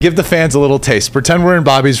Give the fans a little taste. Pretend we're in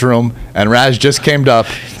Bobby's room and Raz just came up,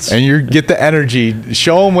 and you get the energy.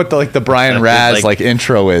 Show them what the Brian Raz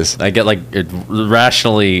intro is. I get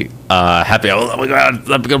rationally happy. Oh my god,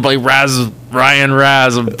 I'm gonna play Ryan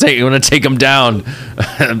Raz. I'm gonna take him down.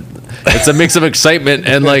 It's a mix of excitement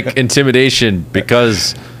and intimidation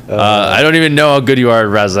because I don't even know how good you are at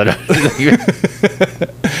Raz.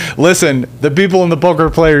 Listen, the people in the Poker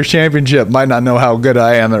Players Championship might not know how good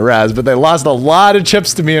I am at Raz, but they lost a lot of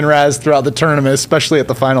chips to me in Raz throughout the tournament, especially at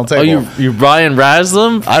the final table. Oh, you Brian Raz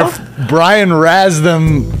them? I Brian Raz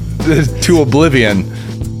them to oblivion.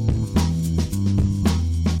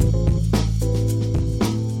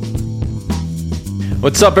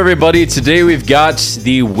 What's up, everybody? Today we've got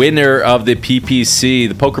the winner of the PPC,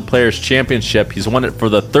 the Poker Players Championship. He's won it for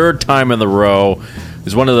the third time in a row.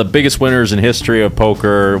 He's one of the biggest winners in history of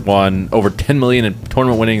poker. Won over 10 million in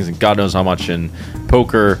tournament winnings and God knows how much in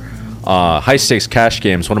poker. High stakes cash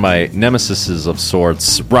games. One of my nemesises of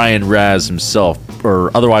sorts. Ryan Raz himself, or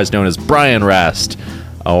otherwise known as Brian Rast,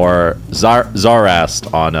 or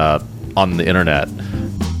Zarast on the internet.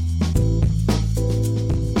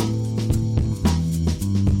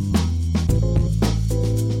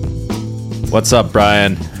 What's up,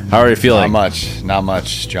 Brian? How are you feeling? Not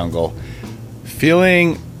much, Jungle.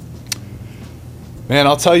 Man,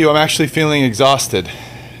 I'll tell you, I'm actually feeling exhausted,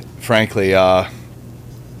 frankly.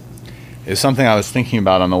 It's something I was thinking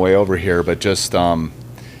about on the way over here, but just, I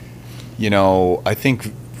think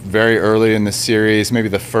very early in the series, maybe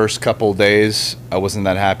the first couple days, I wasn't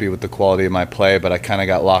that happy with the quality of my play, but I kind of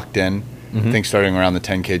got locked in. Mm-hmm. I think starting around the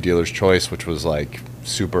 10K Dealer's Choice, which was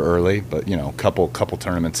super early, but, couple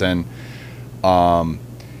tournaments in.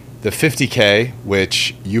 The 50K,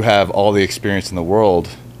 which you have all the experience in the world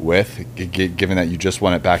with, given that you just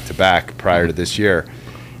won it back-to-back prior to this year,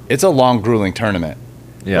 it's a long, grueling tournament.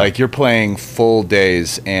 Yeah. You're playing full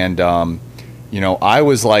days, and, I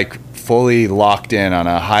was, fully locked in on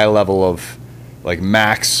a high level of,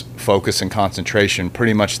 max focus and concentration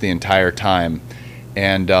pretty much the entire time.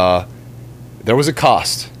 And there was a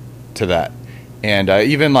cost to that. And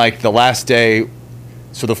even, the last day...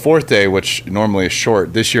 So the fourth day, which normally is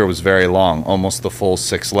short, this year was very long, almost the full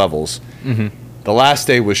 6 levels. Mm-hmm. The last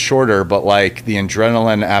day was shorter, but the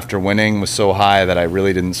adrenaline after winning was so high that I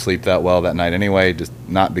really didn't sleep that well that night anyway, just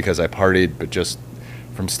not because I partied, but just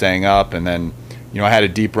from staying up. And then, I had a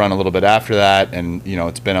deep run a little bit after that, and,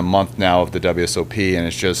 it's been a month now of the WSOP, and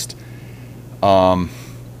it's just, I'm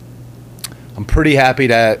pretty happy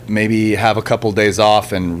to maybe have a couple days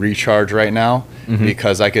off and recharge right now, mm-hmm.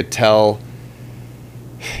 because I could tell...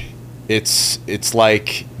 It's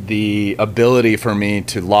the ability for me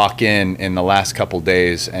to lock in the last couple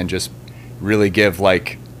days and just really give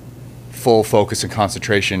full focus and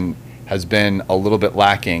concentration has been a little bit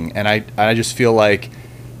lacking, and I just feel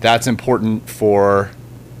that's important for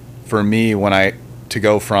me to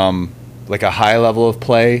go from a high level of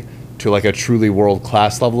play to a truly world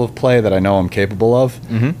class level of play that I know I'm capable of.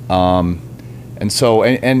 Mm-hmm. And so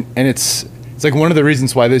and it's one of the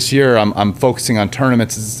reasons why this year I'm focusing on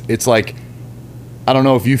tournaments. It's I don't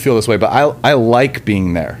know if you feel this way, but I like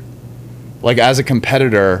being there. As a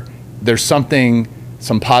competitor, there's some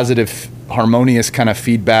positive, harmonious kind of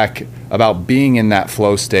feedback about being in that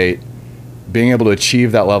flow state, being able to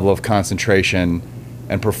achieve that level of concentration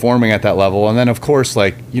and performing at that level. And then, of course,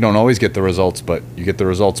 you don't always get the results, but you get the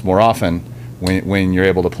results more often when you're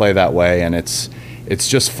able to play that way. And it's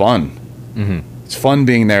just fun. Mm-hmm. It's fun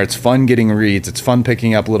being there. It's fun getting reads. It's fun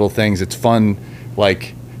picking up little things. It's fun,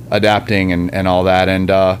 adapting and all that. And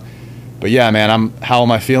but yeah, man, how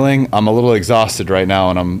am I feeling? I'm a little exhausted right now,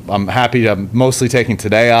 and I'm happy. I'm mostly taking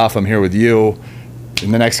today off. I'm here with you.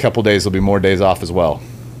 In the next couple days, there'll be more days off as well.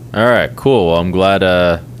 All right, cool. Well, I'm glad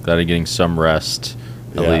I'm getting some rest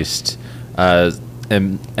at least.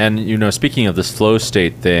 And speaking of this flow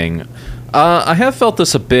state thing, I have felt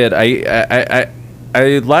this a bit.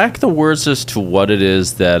 I lack the words as to what it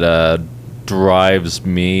is that drives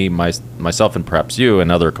me, myself, and perhaps you and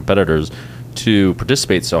other competitors to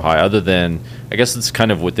participate so high, other than, I guess it's kind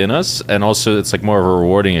of within us, and also it's more of a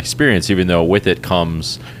rewarding experience, even though with it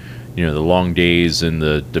comes, the long days and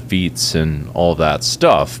the defeats and all that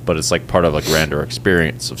stuff, but it's part of a grander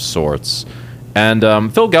experience of sorts. And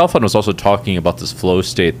Phil Galfond was also talking about this flow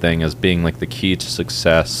state thing as being the key to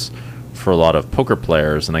success for a lot of poker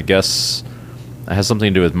players, and I guess... it has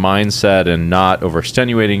something to do with mindset and not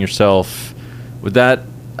overextenuating yourself. Would that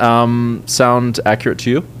sound accurate to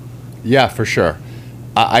you? Yeah, for sure.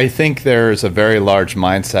 I think there's a very large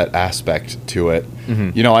mindset aspect to it.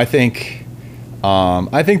 Mm-hmm.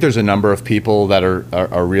 I think there's a number of people that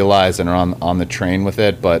are realized and are on the train with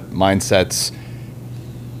it, but mindsets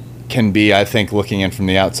can be, I think, looking in from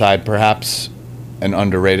the outside, perhaps an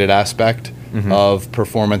underrated aspect of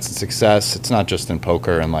performance and success. It's not just in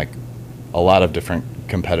poker and like a lot of different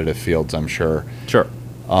competitive fields, I'm sure. Sure.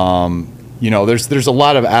 There's a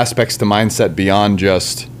lot of aspects to mindset beyond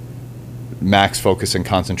just max focus and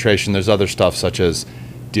concentration. There's other stuff such as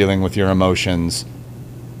dealing with your emotions,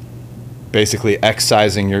 basically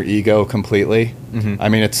excising your ego completely. I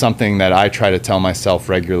mean, it's something that I try to tell myself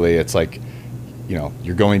regularly. It's like,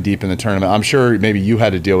 you're going deep in the tournament. I'm sure maybe you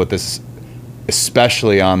had to deal with this,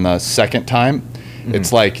 especially on the second time.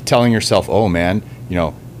 It's like telling yourself, oh man,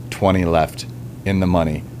 20 left in the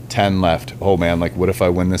money, 10 left. Oh man, like what if I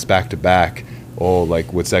win this back to back? Oh,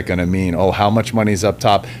 like what's that going to mean? Oh, how much money's up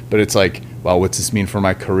top? But it's like, well, what's this mean for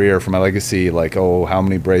my career, for my legacy? Like, oh, how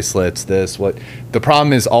many bracelets, this, what? The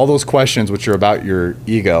problem is all those questions which are about your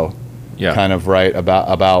ego, kind of, right,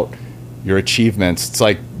 about your achievements. It's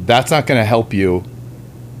like, that's not going to help you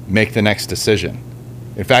make the next decision.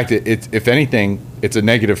 In fact, if anything, it's a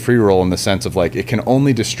negative free roll in the sense of like, it can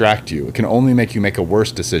only distract you. It can only make you make a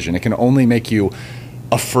worse decision. It can only make you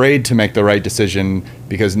afraid to make the right decision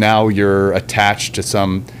because now you're attached to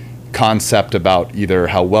some concept about either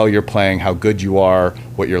how well you're playing, how good you are,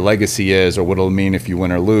 what your legacy is, or what it'll mean if you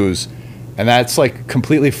win or lose. And that's like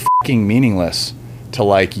completely fucking meaningless to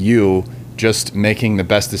like you just making the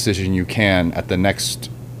best decision you can at the next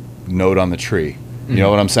node on the tree. You know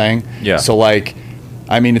what I'm saying? Yeah. So like,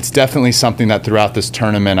 I mean, it's definitely something that throughout this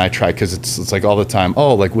tournament I try, because it's like all the time,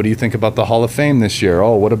 oh, like, what do you think about the Hall of Fame this year?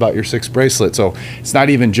 Oh, what about your 6th bracelet? So it's not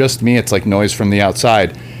even just me. It's like noise from the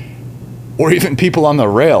outside or even people on the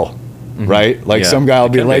rail, right? Like some guy will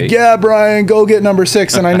be like, yeah, Brian, go get number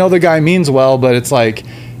 6. And I know the guy means well, but it's like,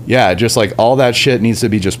 yeah, just like all that shit needs to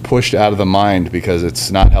be just pushed out of the mind because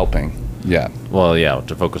it's not helping. Yeah. Well, yeah,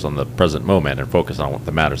 to focus on the present moment and focus on what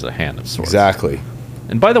the matters at hand of sorts. Exactly.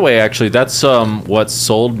 And by the way, actually, that's what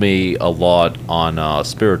sold me a lot on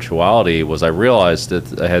spirituality was I realized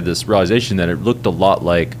that I had this realization that it looked a lot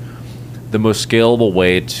like the most scalable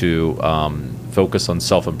way to focus on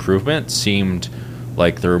self-improvement seemed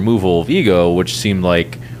like the removal of ego, which seemed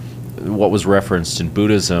like what was referenced in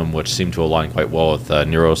Buddhism, which seemed to align quite well with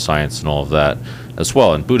neuroscience and all of that as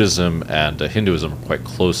well. And Buddhism and Hinduism are quite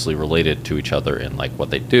closely related to each other in like what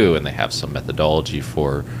they do, and they have some methodology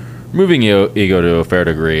for removing ego to a fair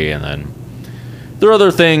degree. And then there are other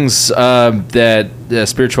things that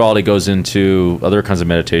spirituality goes into, other kinds of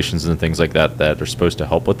meditations and things like that that are supposed to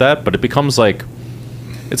help with that. But it becomes like,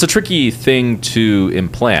 it's a tricky thing to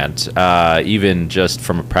implant, even just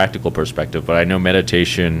from a practical perspective. But I know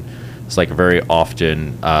meditation is like a very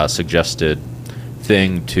often suggested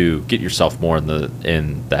thing to get yourself more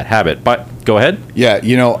in that habit. But go ahead. Yeah,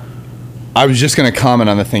 I was just going to comment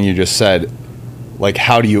on the thing you just said. Like,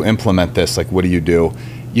 how do you implement this? Like, what do you do?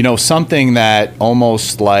 Something that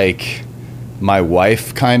almost like my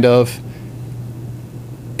wife kind of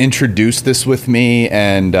introduced this with me.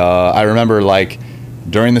 And I remember like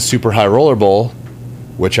during the Super High Roller Bowl,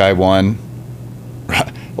 which I won,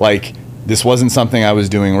 like this wasn't something I was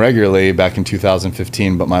doing regularly back in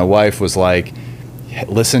 2015, but my wife was like,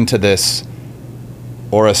 listen to this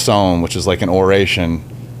oração, which is like an oration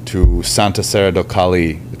to Santa Serra do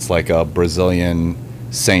Cali. It's like a Brazilian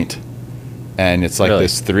saint. And it's like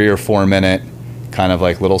this 3 or 4 minute kind of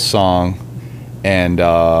like little song. And,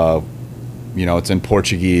 it's in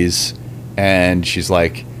Portuguese. And she's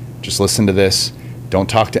like, just listen to this. Don't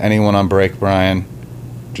talk to anyone on break, Brian.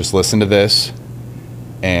 Just listen to this.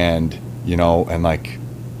 And, and like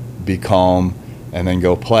be calm and then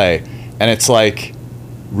go play. And it's like,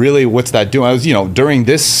 really, what's that doing? I was, during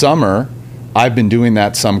this summer, I've been doing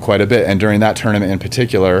that quite a bit. And during that tournament in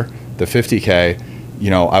particular, the 50K,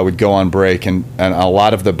 I would go on break and a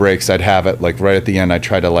lot of the breaks I'd have it like right at the end, I'd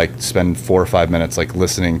try to like spend 4 or 5 minutes like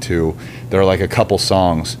listening to, there are like a couple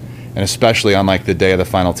songs. And especially on like the day of the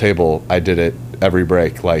final table, I did it every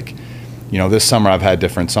break. Like, this summer I've had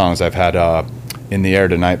different songs. I've had In the Air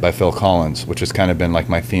Tonight by Phil Collins, which has kind of been like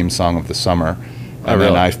my theme song of the summer. And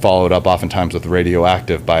then I followed up oftentimes with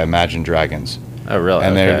Radioactive by Imagine Dragons. Oh, really?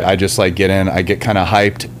 And then I just like I get kind of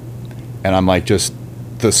hyped, and I'm like just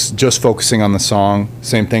focusing on the song.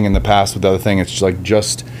 Same thing in the past with the other thing. It's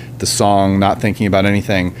just the song, not thinking about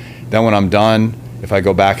anything. Then when I'm done, if I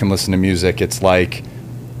go back and listen to music, it's like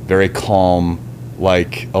very calm,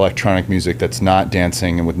 like electronic music that's not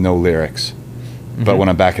dancing and with no lyrics. But when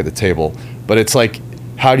I'm back at the table, but it's like,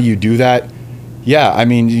 how do you do that? Yeah, I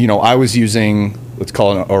mean, I was using, let's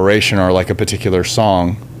call it an oration or like a particular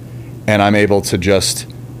song, and I'm able to just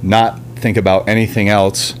not think about anything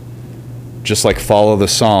else just like follow the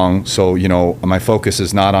song. So, you know, my focus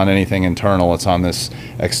is not on anything internal, it's on this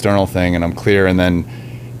external thing, and I'm clear. And then,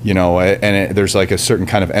 you know, there's like a certain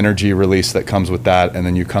kind of energy release that comes with that. And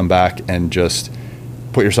then you come back and just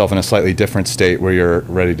put yourself in a slightly different state where you're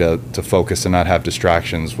ready to focus and not have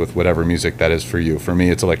distractions with whatever music that is for you. For me,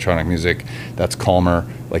 it's electronic music that's calmer,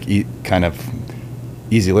 like kind of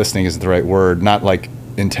easy listening isn't the right word, not like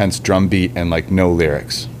intense drum beat and like no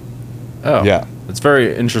lyrics. Oh, yeah. It's a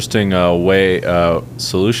very interesting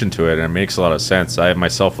solution to it, and it makes a lot of sense. I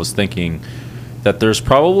myself was thinking that there's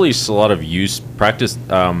probably a lot of use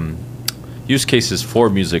cases for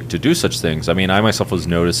music to do such things. I mean, I myself was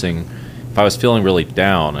noticing if I was feeling really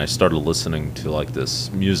down, I started listening to like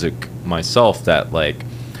this music myself that like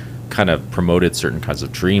kind of promoted certain kinds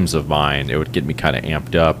of dreams of mine. It would get me kind of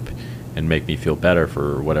amped up and make me feel better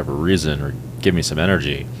for whatever reason, or give me some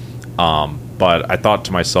energy. But I thought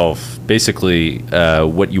to myself, basically,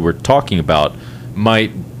 what you were talking about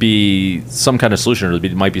might be some kind of solution, or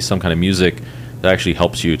it might be some kind of music that actually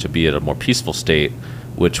helps you to be at a more peaceful state,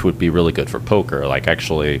 which would be really good for poker. Like,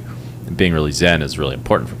 actually, being really zen is really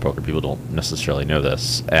important for poker. People don't necessarily know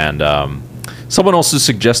this. And someone also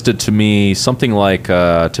suggested to me something like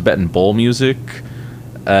Tibetan bowl music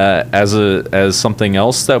as something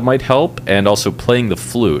else that might help, and also playing the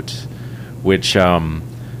flute, which I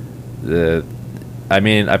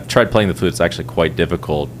mean, I've tried playing the flute. It's actually quite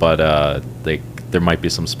difficult, but there might be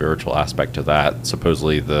some spiritual aspect to that.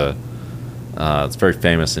 Supposedly, it's very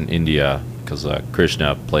famous in India because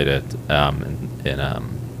Krishna played it.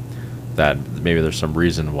 That maybe there's some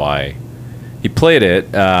reason why he played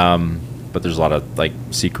it, but there's a lot of like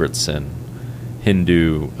secrets in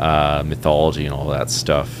Hindu mythology and all that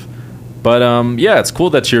stuff. But yeah, it's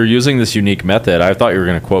cool that you're using this unique method. I thought you were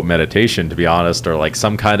going to quote meditation, to be honest, or like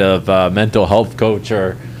some kind of mental health coach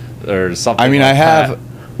or something. I mean, like I have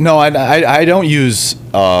no. I don't use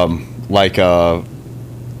like a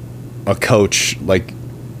coach like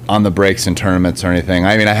on the breaks in tournaments or anything.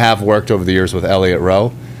 I mean, I have worked over the years with Elliot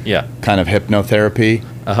Rowe. Yeah. Kind of hypnotherapy,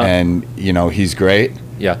 and you know he's great.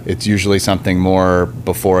 Yeah. It's usually something more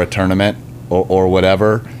before a tournament or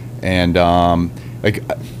whatever, and like.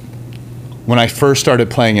 When I first started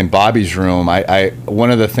playing in Bobby's room, I one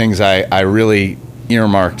of the things I really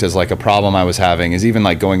earmarked as like a problem I was having is even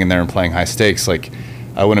like going in there and playing high stakes, like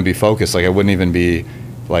I wouldn't be focused. Like I wouldn't even be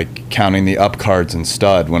like counting the up cards and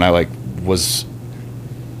stud when I like was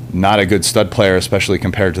not a good stud player, especially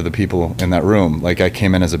compared to the people in that room. Like I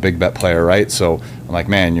came in as a big bet player, right? So I'm like,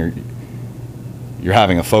 man, you're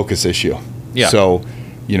having a focus issue. Yeah. So,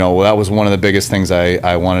 you know, that was one of the biggest things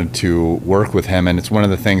I wanted to work with him. And it's one of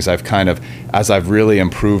the things I've kind of, as I've really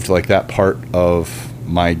improved like that part of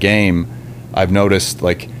my game, I've noticed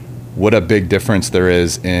like what a big difference there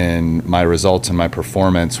is in my results and my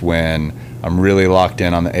performance when I'm really locked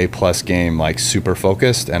in on the A+ game, like super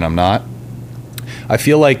focused, and I'm not. I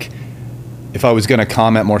feel like if I was going to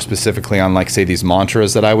comment more specifically on like, say, these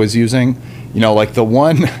mantras that I was using, you know, like the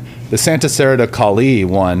Santa Sarita Kali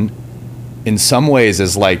one, in some ways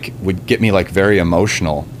is like would get me like very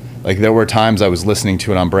emotional. Like there were times I was listening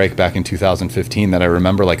to it on break back in 2015 that I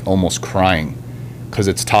remember like almost crying because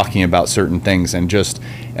it's talking about certain things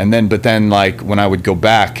but then like when I would go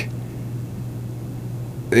back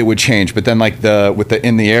it would change. But then like with the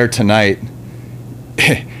In the Air Tonight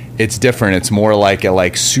it's different. It's more like a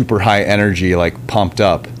like super high energy, like pumped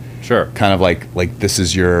up. Sure. Kind of like this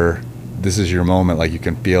is your moment, like you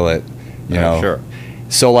can feel it, you know. Sure.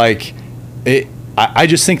 So like I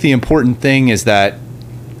just think the important thing is that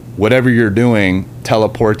whatever you're doing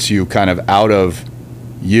teleports you kind of out of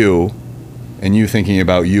you and you thinking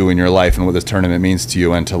about you and your life and what this tournament means to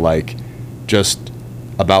you, and to like just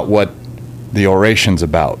about what the oration's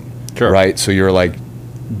about. Sure. Right? So you're like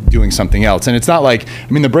doing something else. And it's not like, I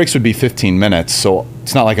mean, the breaks would be 15 minutes, so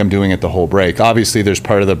it's not like I'm doing it the whole break. Obviously, there's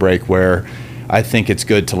part of the break where I think it's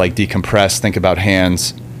good to like decompress, think about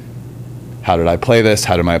hands. How did I play this?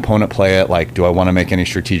 How did my opponent play it? Like, do I want to make any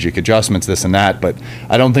strategic adjustments, this and that? But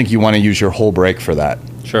I don't think you want to use your whole break for that.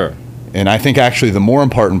 Sure. And I think actually the more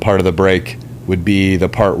important part of the break would be the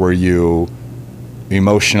part where you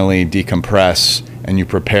emotionally decompress and you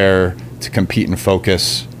prepare to compete and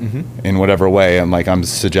focus in whatever way. And like I'm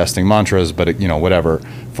suggesting mantras, but you know, whatever,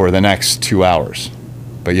 for the next 2 hours.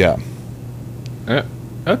 But yeah.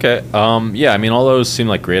 Okay. Yeah, I mean, all those seem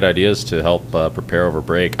like great ideas to help prepare over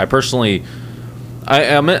break. I personally,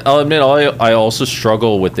 I'll admit, I also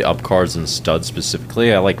struggle with the up cards and studs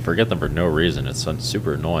specifically. I like forget them for no reason. It's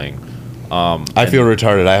super annoying. I feel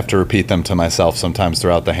retarded. I have to repeat them to myself sometimes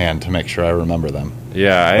throughout the hand to make sure I remember them.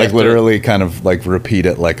 Yeah, like literally kind of like repeat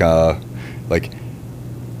it like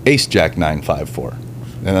ace jack 9-5-4,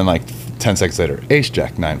 and then like 10 seconds later, ace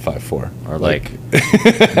jack 9-5-4, or like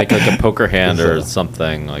make like a poker hand or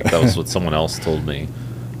something. Like that was what someone else told me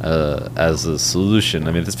as a solution.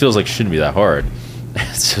 I mean, this feels like it shouldn't be that hard.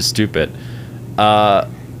 It's so stupid.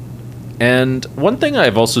 And one thing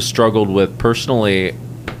I've also struggled with personally,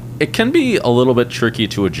 it can be a little bit tricky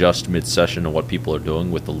to adjust mid-session to what people are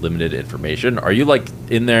doing with the limited information. Are you like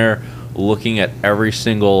in there looking at every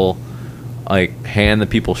single like hand that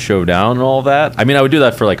people show down and all that? I mean, I would do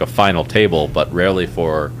that for like a final table, but rarely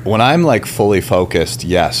for... When I'm like fully focused,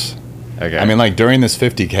 yes. Okay. I mean, like during this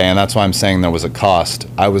 50K, and that's why I'm saying there was a cost,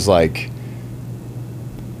 I was like,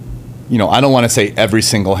 you know, I don't want to say every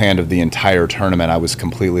single hand of the entire tournament I was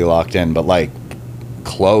completely locked in, but like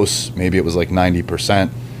close, maybe it was like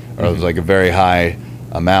 90%, or it was like a very high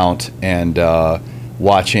amount, and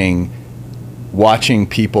watching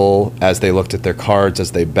people as they looked at their cards,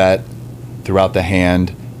 as they bet throughout the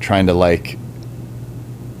hand, trying to like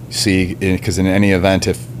see, because in any event,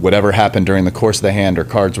 if whatever happened during the course of the hand or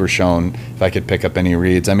cards were shown, if I could pick up any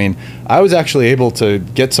reads. I mean, I was actually able to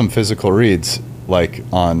get some physical reads like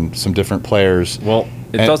on some different players. Well,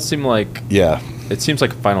 it does seem like... Yeah. It seems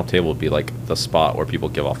like a final table would be like the spot where people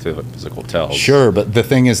give off physical tells. Sure, but the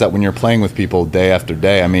thing is that when you're playing with people day after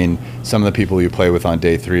day, I mean, some of the people you play with on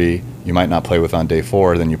day 3, you might not play with on day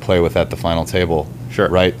 4, then you play with at the final table. Sure.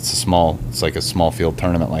 Right? It's like a small field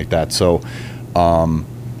tournament like that. So,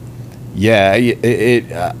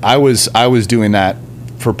 yeah, I was doing that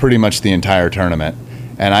for pretty much the entire tournament.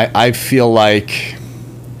 And I feel like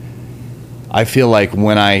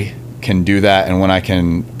when I can do that and when I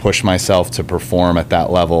can push myself to perform at that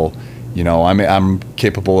level, you know, I'm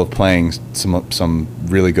capable of playing some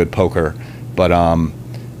really good poker. But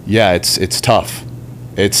yeah, it's tough.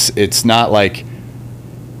 It's not like,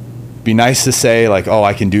 be nice to say like, oh,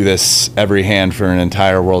 I can do this every hand for an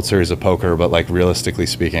entire World Series of Poker, but like realistically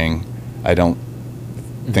speaking, I don't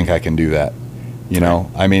think I can do that. You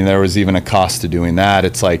know, I mean, there was even a cost to doing that.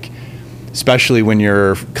 It's like, especially when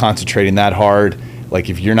you're concentrating that hard, like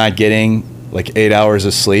if you're not getting like 8 hours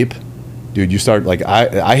of sleep, dude, you start like,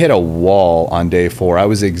 I hit a wall on day 4. I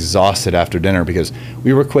was exhausted after dinner because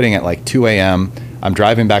we were quitting at like 2 a.m. I'm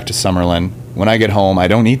driving back to Summerlin. When I get home, I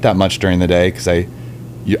don't eat that much during the day because I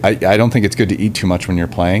don't think it's good to eat too much when you're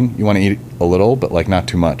playing. You want to eat a little, but like not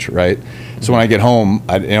too much, right? Mm-hmm. So when I get home,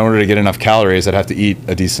 in order to get enough calories, I'd have to eat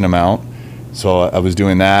a decent amount. So I was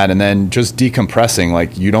doing that, and then just decompressing.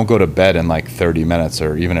 Like, you don't go to bed in like 30 minutes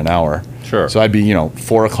or even an hour. Sure. So I'd be,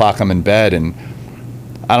 4 o'clock, I'm in bed, and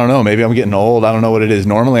I don't know, maybe I'm getting old. I don't know what it is.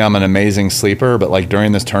 Normally I'm an amazing sleeper, but like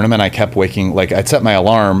during this tournament, I kept waking. Like, I'd set my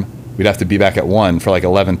alarm. We'd have to be back at 1 for like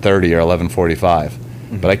 11:30 or 11:45.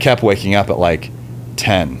 Mm-hmm. But I kept waking up at like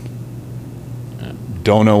 10. Yeah.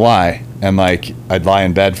 Don't know why. And like, I'd lie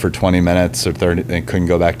in bed for 20 minutes or 30 and couldn't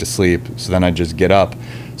go back to sleep. So then I'd just get up.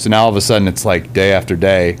 So now all of a sudden it's like day after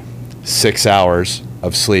day, 6 hours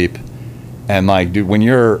of sleep. And like, dude, when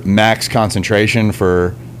you're max concentration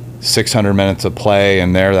for 600 minutes of play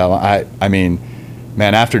and I mean,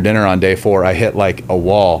 man, after dinner on day 4, I hit like a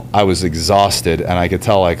wall. I was exhausted, and I could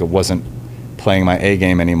tell like it wasn't playing my A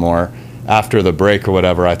game anymore. After the break or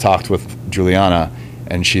whatever, I talked with Juliana,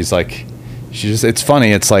 and she's like, it's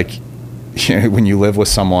funny. It's like, when you live with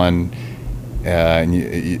someone, and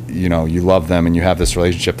you love them and you have this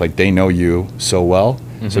relationship, like they know you so well.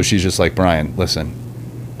 Mm-hmm. So she's just like, Brian, listen,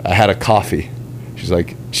 I had a coffee. She's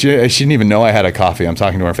like, she didn't even know I had a coffee. I'm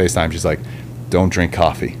talking to her on FaceTime. She's like, don't drink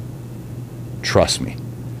coffee. Trust me.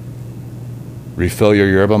 Refill your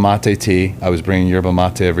yerba mate tea. I was bringing yerba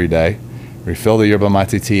mate every day. Refill the yerba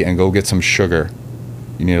mate tea and go get some sugar.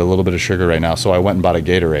 You need a little bit of sugar right now. So I went and bought a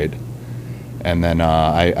Gatorade. And then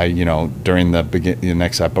I during the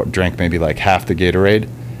next, I drank maybe like half the Gatorade,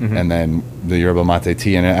 mm-hmm. and then the yerba mate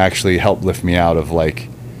tea, and it actually helped lift me out of like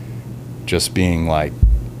just being like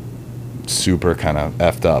super kind of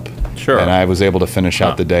effed up. Sure. And I was able to finish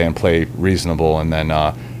out the day and play reasonable, and then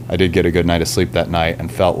I did get a good night of sleep that night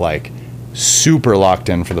and felt like super locked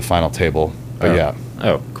in for the final table. But yeah.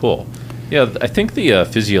 Oh, cool. Yeah, I think the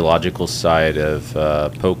physiological side of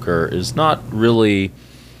poker is not really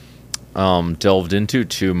delved into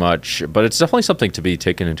too much, but it's definitely something to be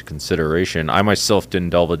taken into consideration. I myself didn't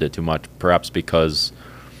delve into it too much, perhaps because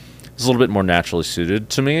it's a little bit more naturally suited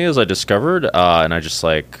to me, as I discovered, and I just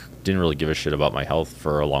like didn't really give a shit about my health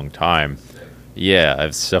for a long time. Yeah,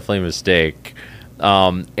 it's definitely a mistake.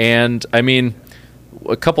 And I mean,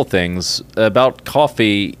 a couple things about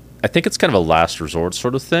coffee. I think it's kind of a last resort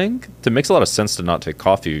sort of thing. It makes a lot of sense to not take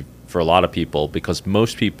coffee for a lot of people, because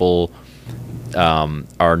most people become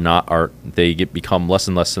less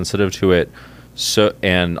and less sensitive to it. So,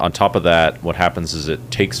 and on top of that, what happens is it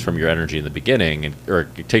takes from your energy in the beginning,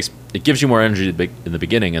 it gives you more energy in the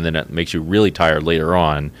beginning, and then it makes you really tired later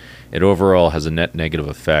on. It overall has a net negative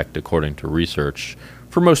effect, according to research.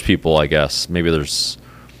 For most people, I guess. Maybe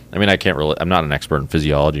I'm not an expert in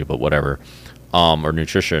physiology, but whatever, or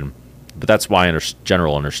nutrition. But that's my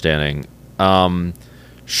general understanding.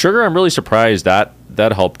 Sugar, I'm really surprised that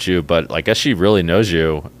helped you, but I guess she really knows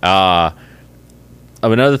you.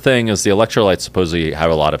 Another thing is the electrolytes supposedly have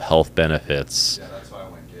a lot of health benefits. Yeah, that's why I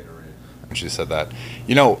went Gatorade when she said that.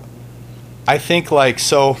 I think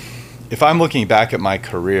so if I'm looking back at my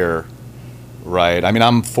career, right? I mean,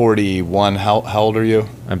 I'm 41. How old are you?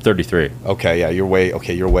 I'm 33. Okay, yeah, you're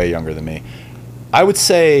way younger than me. I would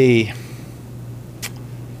say,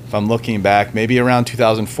 if I'm looking back, maybe around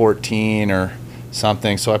 2014 or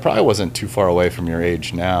something. So I probably wasn't too far away from your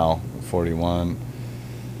age now, 41.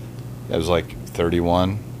 That was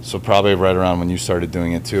 31. So probably right around when you started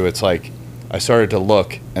doing it too. It's I started to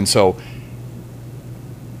look. And so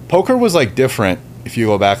poker was like different if you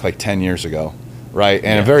go back like 10 years ago, right?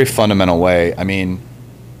 In a very fundamental way. I mean,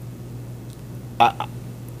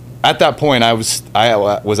 at that point, I was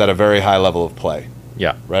at a very high level of play.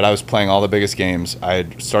 Yeah. Right. I was playing all the biggest games. I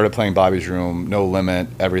had started playing Bobby's Room, No Limit,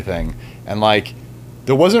 everything. And like,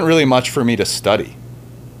 there wasn't really much for me to study.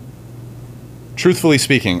 Truthfully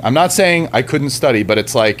speaking, I'm not saying I couldn't study, but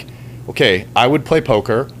it's like, okay, I would play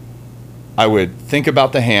poker. I would think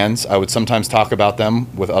about the hands. I would sometimes talk about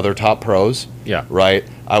them with other top pros. Yeah. Right.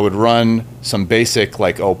 I would run some basic,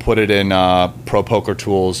 like, put it in Pro Poker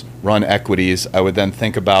Tools, run equities. I would then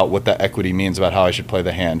think about what that equity means about how I should play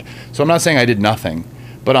the hand. So I'm not saying I did nothing,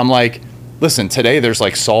 but I'm like, listen, today there's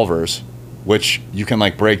like solvers, which you can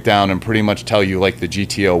like break down and pretty much tell you like the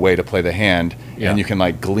GTO way to play the hand. Yeah. And you can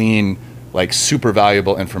like glean like super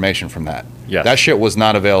valuable information from that. Yeah. That shit was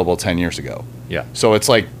not available 10 years ago. Yeah. So it's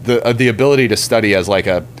like the ability to study as like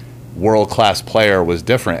a world-class player was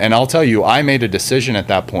different. And I'll tell you, I made a decision at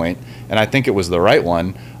that point, and I think it was the right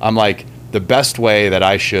one. I'm like, the best way that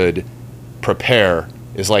I should prepare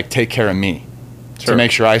is like take care of me. Sure. To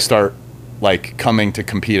make sure I start like coming to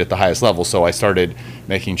compete at the highest level. So I started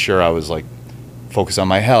making sure I was like focused on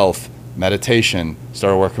my health, meditation,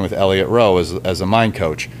 started working with Elliot Rowe as a mind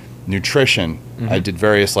coach, nutrition. Mm-hmm. I did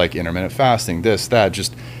various like intermittent fasting, this, that,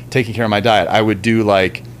 just taking care of my diet. I would do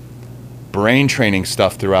like brain training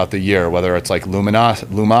stuff throughout the year, whether it's like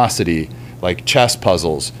lumosity, like chess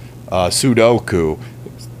puzzles, Sudoku,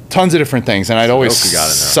 tons of different things. And I'd always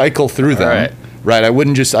cycle through them. Right. I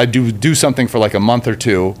wouldn't just, I'd do something for like a month or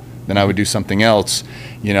two, then I would do something else,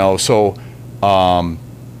 so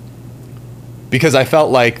because I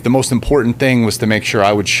felt like the most important thing was to make sure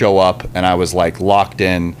I would show up and I was like locked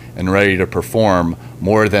in and ready to perform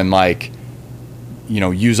more than like,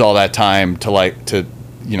 use all that time to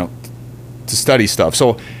study stuff.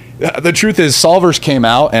 So the truth is solvers came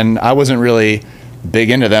out and I wasn't really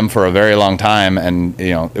big into them for a very long time. And,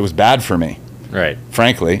 it was bad for me. Right.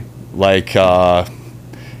 Frankly, like, I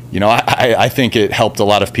think it helped a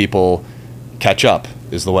lot of people catch up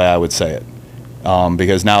is the way I would say it.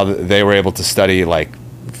 Because now they were able to study like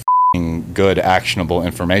good actionable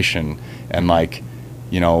information and like,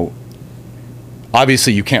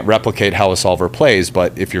 obviously you can't replicate how a solver plays,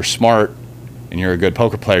 but if you're smart and you're a good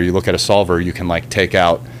poker player, you look at a solver, you can like take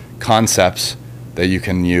out concepts that you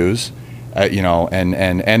can use,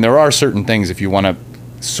 and there are certain things if you want to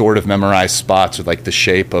sort of memorize spots with like the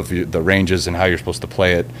shape of the ranges and how you're supposed to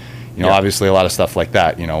play it. Obviously a lot of stuff like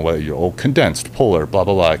that, whether you're condensed, polar, blah,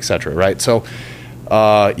 blah, blah, etc. Right. So,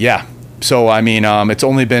 So, I mean, it's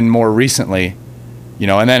only been more recently,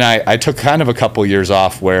 and then I took kind of a couple years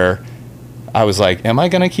off where I was like, am I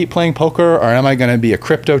going to keep playing poker or am I going to be a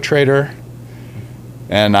crypto trader?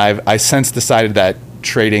 And I since decided that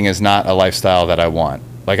trading is not a lifestyle that I want.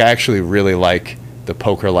 Like, I actually really like the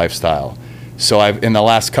poker lifestyle. So in the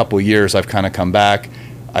last couple years, I've kind of come back.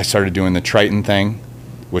 I started doing the Triton thing,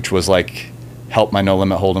 which was like help my No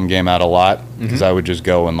Limit Hold'em game out a lot because I would just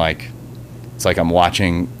go and like, it's like I'm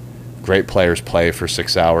watching great players play for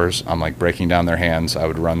 6 hours. I'm like breaking down their hands. I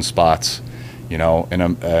would run spots, and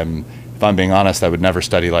if I'm being honest, I would never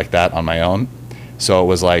study like that on my own. So it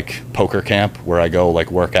was like poker camp where I go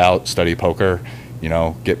like work out, study poker,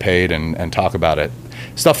 get paid and talk about it.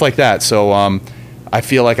 Stuff like that. So I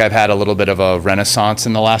feel like I've had a little bit of a renaissance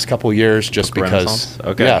in the last couple of years just because, I'm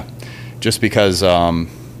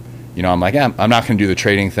like, I'm not going to do the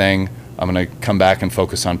trading thing. I'm going to come back and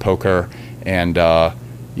focus on poker and,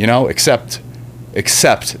 except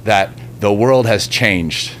that the world has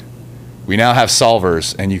changed. We now have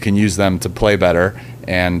solvers and you can use them to play better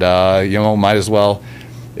and, might as well,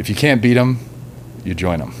 if you can't beat them, you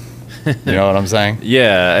join them. You know what I'm saying?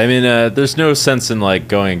 Yeah, I mean, there's no sense in like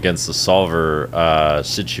going against the solver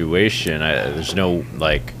situation. There's no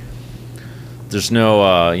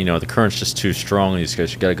the current's just too strong. These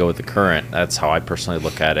guys, you got to go with the current. That's how I personally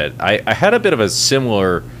look at it. I had a bit of a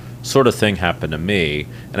similar sort of thing happen to me,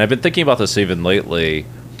 and I've been thinking about this even lately.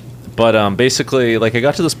 But basically, like, I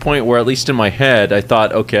got to this point where, at least in my head, I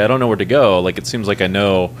thought, okay, I don't know where to go. Like, it seems like I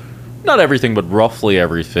know not everything, but roughly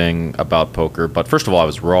everything about poker. But first of all, I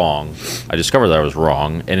was wrong. I discovered that I was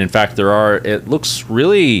wrong. And in fact, it looks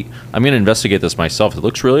really, I'm going to investigate this myself. It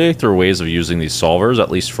looks really like there are ways of using these solvers, at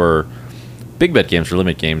least for big bet games or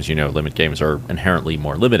limit games. You know, limit games are inherently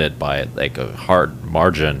more limited by like a hard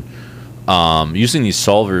margin. Using these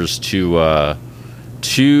solvers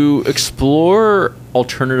to explore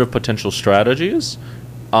alternative potential strategies,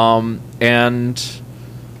 and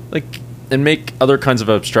make other kinds of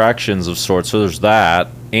abstractions of sorts. So there's that,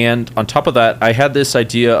 and on top of that, I had this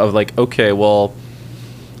idea of like, okay, well,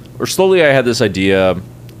 or slowly I had this idea.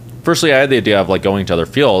 Firstly, I had the idea of like going to other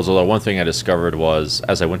fields. Although one thing I discovered was,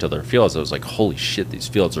 as I went to other fields, I was like, holy shit, these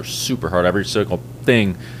fields are super hard. Every single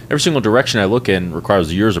direction I look in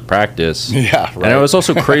requires years of practice. Yeah, right. And I was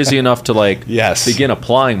also crazy enough to like yes. begin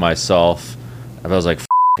applying myself. And I was like,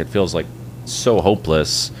 it feels like so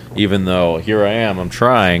hopeless, even though here I am, I'm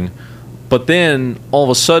trying. But then all of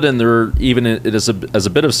a sudden, as a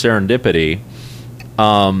bit of serendipity,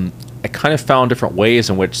 I kind of found different ways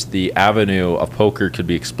in which the avenue of poker could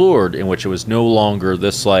be explored, in which it was no longer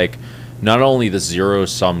this like, not only the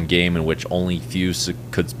zero-sum game in which only few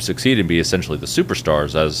could succeed and be essentially the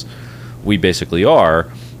superstars, as we basically are,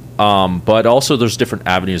 but also there's different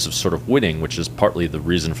avenues of sort of winning, which is partly the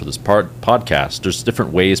reason for this podcast. There's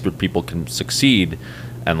different ways where people can succeed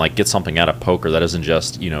and like get something out of poker that isn't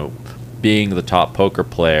just, being the top poker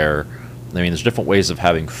player. I mean, there's different ways of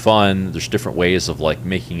having fun. There's different ways of like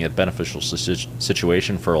making it a beneficial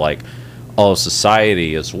situation for like all of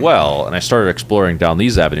society as well. And I started exploring down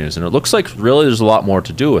these avenues, and it looks like really there's a lot more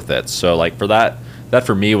to do with it. So like for that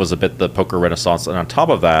for me was a bit the poker renaissance. And on top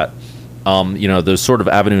of that, those sort of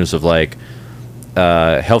avenues of like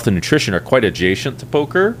health and nutrition are quite adjacent to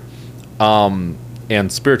poker.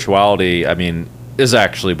 And spirituality, I mean, is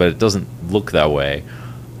actually, but it doesn't look that way.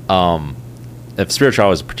 If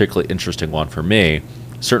spirituality is a particularly interesting one for me,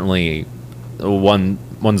 certainly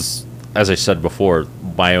one's, as I said before,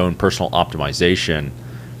 my own personal optimization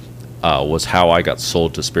was how I got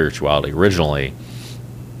sold to spirituality originally.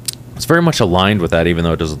 It's very much aligned with that, even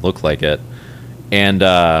though it doesn't look like it. And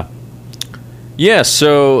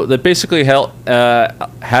so that basically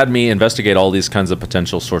had me investigate all these kinds of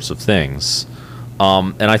potential sorts of things.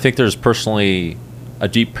 And I think there's personally a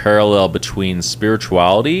deep parallel between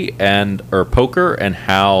spirituality or poker and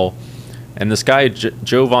how, and this guy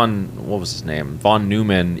Joe von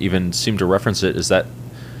Neumann even seemed to reference it, is that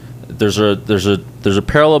there's a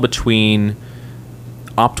parallel between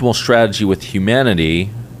optimal strategy with humanity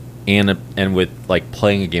and with like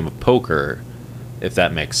playing a game of poker, if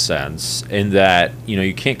that makes sense, in that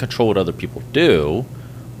you can't control what other people do,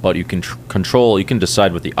 but you can you can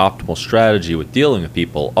decide what the optimal strategy with dealing with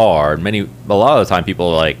people are. And a lot of the time people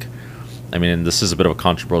are like, I mean, this is a bit of a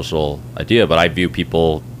controversial idea, but I view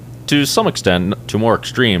people to some extent to more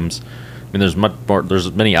extremes. I mean,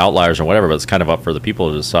 there's many outliers or whatever, but it's kind of up for the people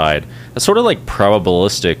to decide. It's sort of like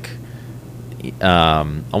probabilistic,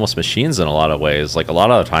 almost machines in a lot of ways. Like a lot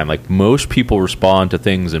of the time, like most people respond to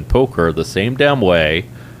things in poker the same damn way,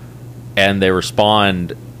 and they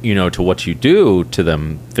respond to what you do to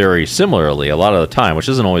them very similarly a lot of the time, which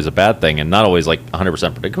isn't always a bad thing and not always like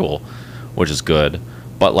 100% predictable, which is good.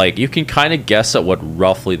 But like you can kind of guess at what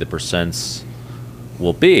roughly the percents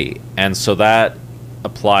will be. And so that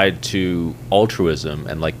applied to altruism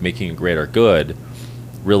and like making a greater good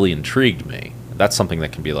really intrigued me. That's something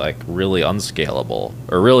that can be like really unscalable,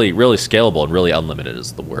 or really, really scalable, and really unlimited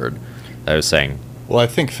is the word I was saying. Well, I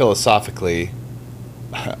think philosophically,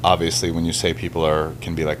 obviously, when you say people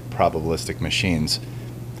can be like probabilistic machines,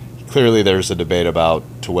 clearly there's a debate about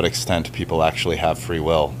to what extent people actually have free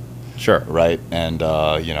will. Sure. Right? And,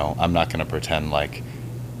 I'm not going to pretend like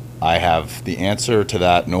I have the answer to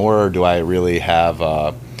that, nor do I really have,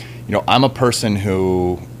 I'm a person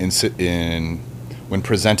who, when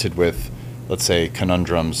presented with, let's say,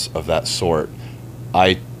 conundrums of that sort,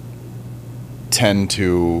 I tend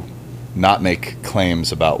to not make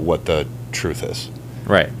claims about what the truth is.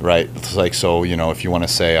 Right. It's like, so, if you want to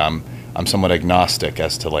say I'm somewhat agnostic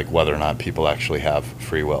as to like whether or not people actually have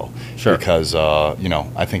free will. Sure. Because,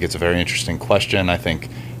 I think it's a very interesting question. I think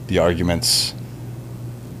the arguments,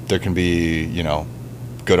 there can be,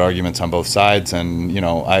 good arguments on both sides. And,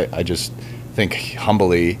 think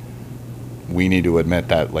humbly we need to admit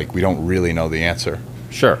that like we don't really know the answer.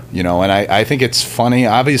 Sure. You know, and I think it's funny.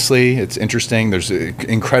 Obviously, it's interesting. There's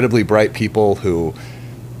incredibly bright people who,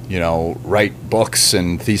 you know, write books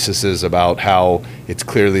and theses about how it's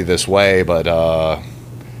clearly this way. But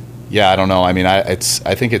yeah, I don't know. I mean, I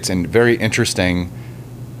think it's a very interesting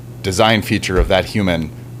design feature of that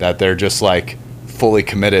human that they're just like fully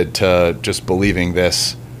committed to just believing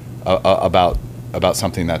this about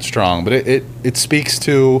something that's strong. But it speaks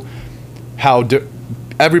to how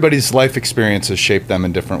everybody's life experiences shape them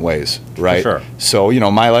in different ways, right? For sure. So, you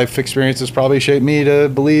know, my life experiences probably shaped me to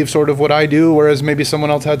believe sort of what I do, whereas maybe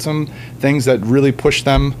someone else had some things that really pushed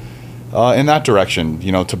them in that direction,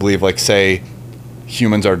 you know, to believe, like, say,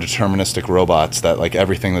 humans are deterministic robots, that, like,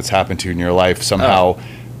 everything that's happened to you in your life somehow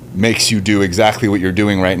makes you do exactly what you're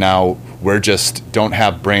doing right now. We're just don't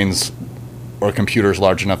have brains or computers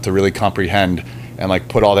large enough to really comprehend and, like,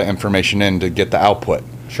 put all that information in to get the output.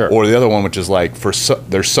 Sure. Or the other one, which is like,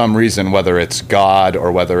 there's some reason, whether it's God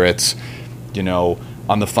or whether it's, you know,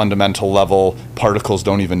 on the fundamental level, particles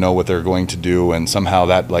don't even know what they're going to do, and somehow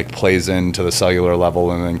that like plays into the cellular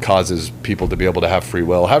level and then causes people to be able to have free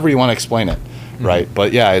will. However you want to explain it, right?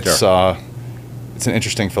 But yeah, it's an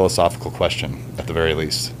interesting philosophical question at the very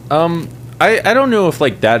least. I don't know if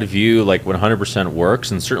like that view like 100%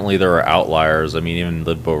 works, and certainly there are outliers. I mean, even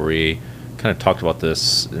Lid Bory kind of talked about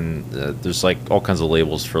this, and there's like all kinds of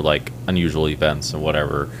labels for like unusual events and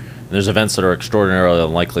whatever. And there's events that are extraordinarily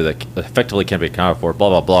unlikely that effectively can't be accounted for, blah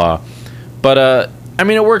blah blah. But I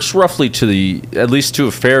mean, it works roughly at least to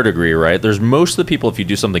a fair degree, right? There's most of the people, if you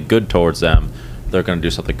do something good towards them, they're going to do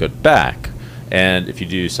something good back, and if you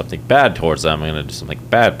do something bad towards them, they're going to do something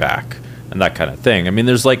bad back, and that kind of thing. I mean,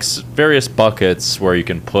 there's like various buckets where you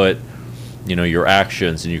can put, you know, your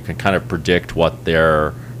actions, and you can kind of predict what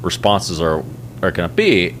their responses are going to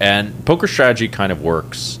be, and poker strategy kind of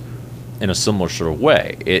works in a similar sort of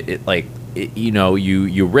way. You know,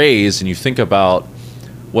 you raise and you think about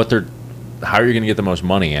how you're going to get the most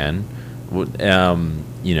money in,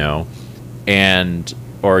 you know,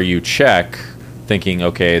 or you check thinking,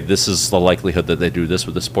 okay, this is the likelihood that they do this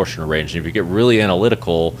with this portion of range. And if you get really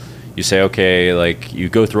analytical, you say, okay, like you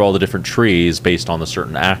go through all the different trees based on the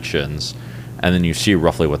certain actions, and then you see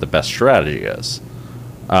roughly what the best strategy is.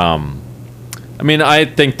 I mean, I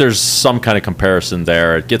think there's some kind of comparison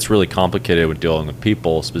there. It gets really complicated with dealing with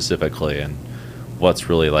people specifically, and what's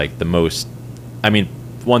really like the most. I mean,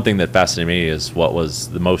 one thing that fascinated me is what was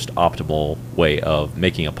the most optimal way of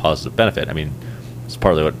making a positive benefit. I mean, it's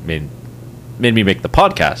partly what made me make the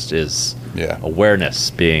podcast is awareness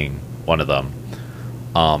being one of them.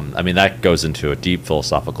 I mean, that goes into a deep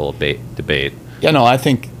philosophical debate. Yeah, no, I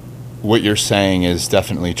think what you're saying is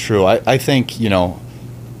definitely true. I think, you know,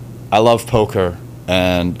 I love poker,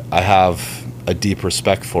 and I have a deep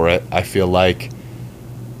respect for it. I feel like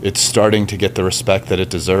it's starting to get the respect that it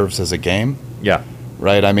deserves as a game. Yeah.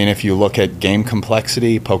 Right? I mean, if you look at game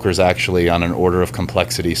complexity, poker's actually on an order of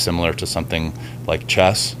complexity similar to something like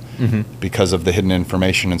chess. Mm-hmm. Because of the hidden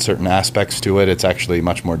information and certain aspects to it, it's actually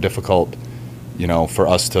much more difficult, you know, for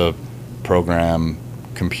us to program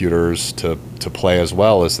computers to play as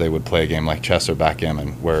well as they would play a game like chess or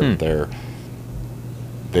backgammon, where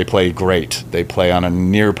they play great. They play on a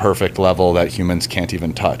near perfect level that humans can't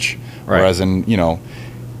even touch. Right. Whereas in, you know,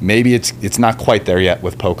 maybe it's not quite there yet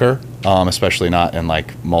with poker, especially not in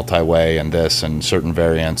like multi-way and this and certain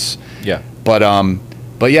variants. Yeah. But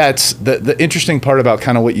yeah, it's the interesting part about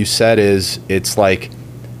kind of what you said is it's like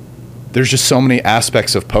there's just so many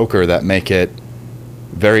aspects of poker that make it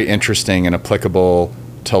very interesting and applicable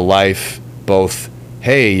to life. Both,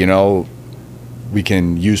 hey, you know, we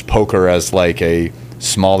can use poker as like a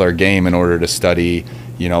smaller game in order to study,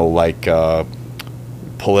 you know, like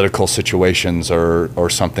political situations or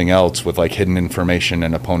something else with like hidden information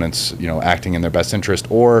and opponents, you know, acting in their best interest.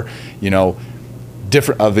 Or, you know,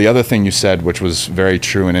 different of the other thing you said, which was very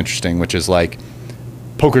true and interesting, which is like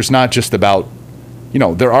poker's not just about, you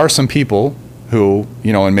know, there are some people who,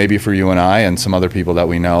 you know, and maybe for you and I and some other people that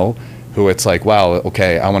we know, who it's like, wow,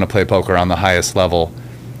 okay, I want to play poker on the highest level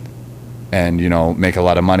and, you know, make a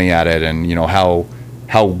lot of money at it, and, you know,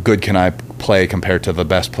 how good can I play compared to the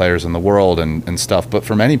best players in the world and stuff. But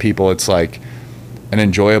for many people, it's like an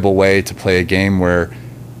enjoyable way to play a game where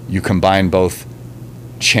you combine both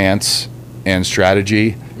chance and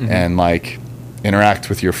strategy, and like interact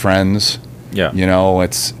with your friends. Yeah. You know,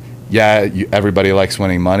 it's, everybody likes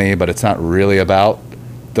winning money, but it's not really about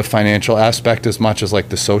the financial aspect as much as like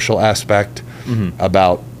the social aspect,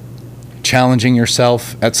 about challenging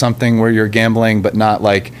yourself at something where you're gambling, but not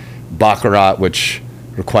like baccarat, which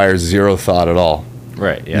requires zero thought at all.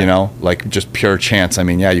 Right. Yeah. You know, like just pure chance. I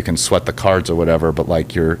mean, yeah, you can sweat the cards or whatever, but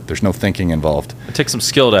like there's no thinking involved. It takes some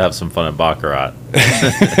skill to have some fun at baccarat.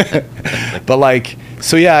 But like,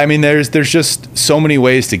 so yeah, I mean, there's just so many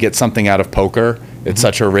ways to get something out of poker. It's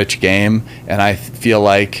such a rich game, and I feel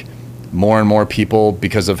like more and more people,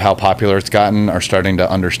 because of how popular it's gotten, are starting to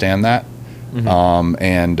understand that,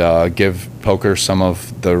 and give poker some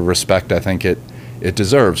of the respect I think it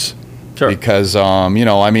deserves. Sure. Because you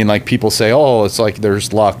know, I mean, like people say, oh, it's like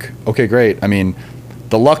there's luck. Okay, great. I mean,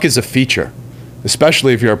 the luck is a feature,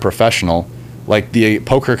 especially if you're a professional. Like the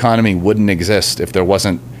poker economy wouldn't exist if there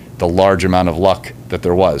wasn't the large amount of luck that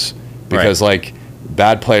there was, because like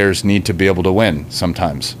bad players need to be able to win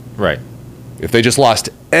sometimes. Right. If they just lost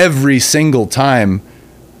every single time,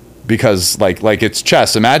 because like it's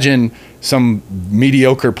chess. Imagine some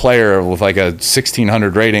mediocre player with like a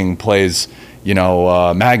 1600 rating plays, you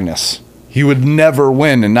know, Magnus. He would never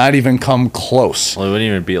win and not even come close. Well, it wouldn't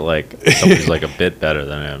even be like somebody's like a bit better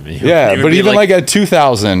than him. Yeah, but even like a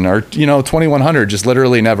 2000 or, you know, 2100 just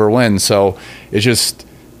literally never win. So it's just,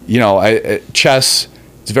 you know, chess,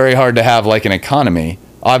 it's very hard to have like an economy.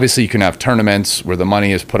 Obviously, you can have tournaments where the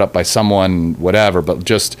money is put up by someone, whatever, but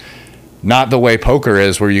just not the way poker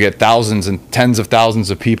is, where you get thousands and tens of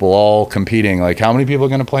thousands of people all competing. Like, how many people are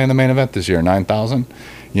going to play in the main event this year? 9,000?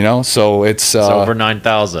 You know, so it's over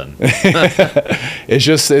 9,000. It's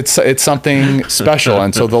just it's something special,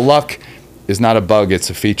 and so the luck is not a bug; it's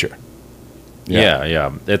a feature.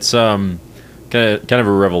 Yeah. It's kind of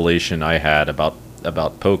a revelation I had about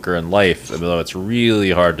poker and life. Although it's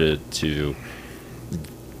really hard to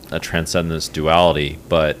transcend this duality,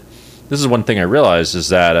 but this is one thing I realized is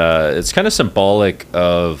that it's kind of symbolic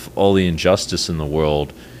of all the injustice in the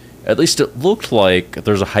world. At least it looked like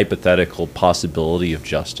there's a hypothetical possibility of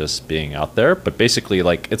justice being out there, but basically,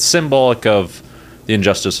 like, it's symbolic of the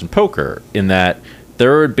injustice in poker, in that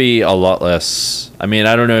there would be a lot less. I mean,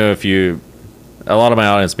 I don't know if a lot of my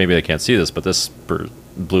audience, maybe they can't see this, but this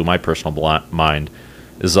blew my personal mind,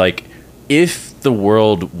 is like, if the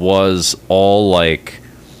world was all like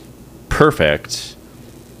perfect,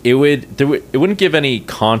 it wouldn't give any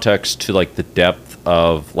context to like the depth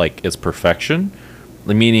of like its perfection.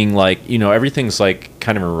 Meaning, like, you know, everything's like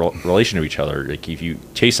kind of in relation to each other. Like, if you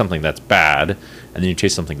chase something that's bad and then you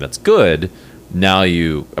chase something that's good, now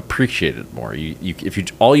you appreciate it more.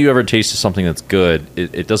 If all you ever taste is something that's good,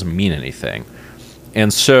 it doesn't mean anything.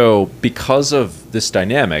 And so, because of this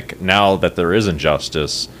dynamic, now that there is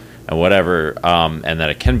injustice and whatever, and that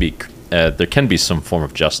it can be there can be some form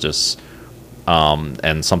of justice,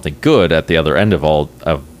 and something good at the other end of all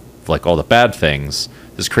the bad things.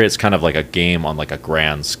 This creates kind of like a game on like a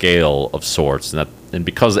grand scale of sorts, and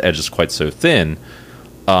because the edge is quite so thin,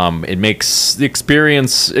 it makes the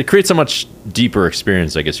experience. It creates a much deeper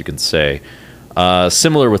experience, I guess you can say.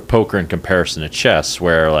 Similar with poker in comparison to chess,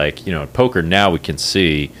 where, like, you know, in poker now we can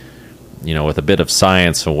see, you know, with a bit of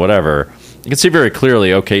science or whatever, you can see very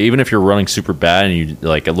clearly. Okay, even if you're running super bad and you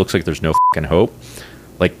like, it looks like there's no fucking hope.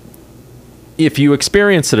 Like, if you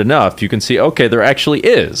experience it enough, you can see, okay, there actually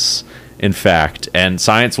is. In fact, and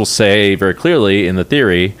science will say very clearly in the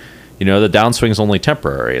theory, you know, the downswing is only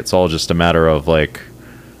temporary. It's all just a matter of like,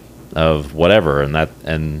 of whatever,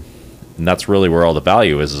 and that's really where all the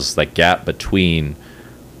value is that gap between,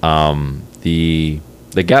 the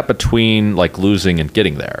gap between like losing and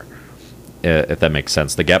getting there, if that makes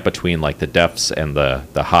sense. The gap between like the depths and the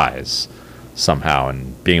highs somehow,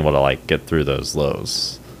 and being able to like get through those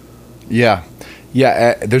lows. Yeah.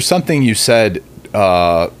 There's something you said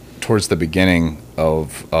towards the beginning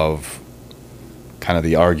of kind of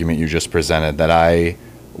the argument you just presented that I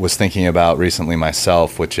was thinking about recently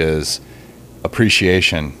myself, which is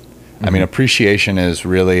appreciation. Mm-hmm. I mean, appreciation is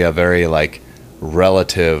really a very like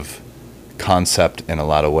relative concept in a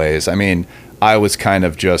lot of ways. I mean, I was kind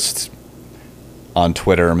of just on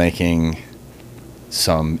Twitter making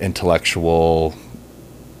some intellectual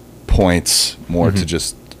points more to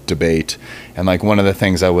just debate. And like one of the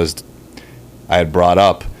things I had brought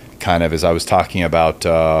up kind of is I was talking about,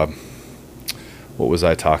 what was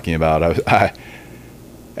I talking about?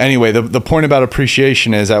 Anyway, the point about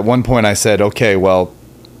appreciation is at one point I said, okay, well,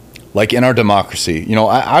 like in our democracy, you know,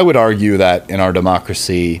 I would argue that in our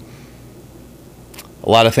democracy, a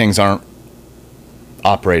lot of things aren't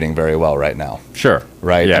operating very well right now. Sure.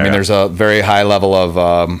 Right. Yeah, I mean, there's a very high level of,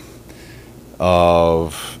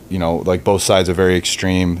 you know, like both sides are very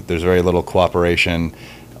extreme. There's very little cooperation.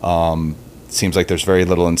 Seems like there's very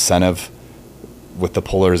little incentive with the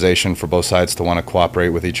polarization for both sides to want to cooperate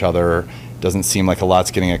with each other. Doesn't seem like a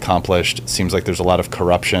lot's getting accomplished. Seems like there's a lot of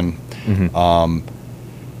corruption. Mm-hmm.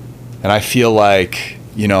 And I feel like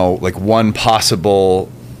like one possible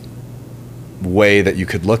way that you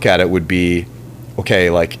could look at it would be, okay,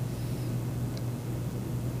 like,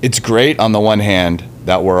 it's great on the one hand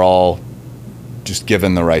that we're all just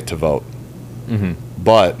given the right to vote. Mm-hmm.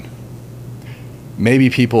 But maybe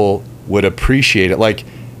people would appreciate it. Like,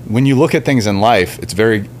 when you look at things in life, it's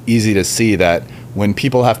very easy to see that when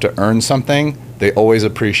people have to earn something, they always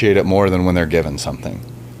appreciate it more than when they're given something.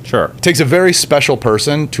 Sure. It takes a very special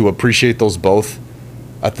person to appreciate those both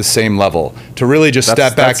at the same level, to really just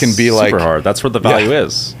step back and be like, super hard. That's what the value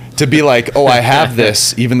is. To be like, oh, I have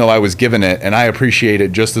this, even though I was given it, and I appreciate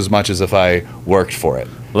it just as much as if I worked for it.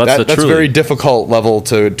 Well, that's a very difficult level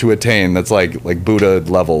to attain. That's like Buddha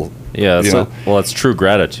level. Yeah. That's true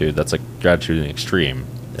gratitude. That's like gratitude in the extreme.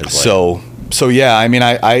 So yeah. I mean,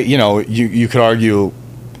 I you could argue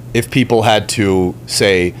if people had to,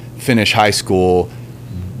 say, finish high school,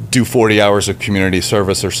 do 40 hours of community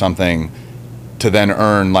service or something, to then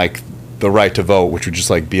earn like the right to vote, which would just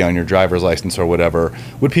like be on your driver's license or whatever,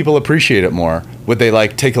 would people appreciate it more? Would they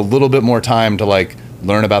like take a little bit more time to like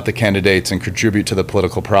learn about the candidates and contribute to the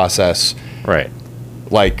political process? Right.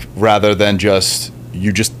 Like, rather than just,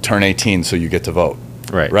 you just turn 18 so you get to vote.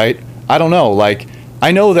 Right. Right? I don't know. Like,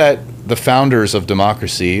 I know that the founders of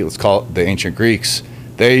democracy, let's call it the ancient Greeks,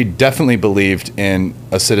 they definitely believed in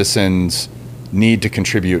a citizen's need to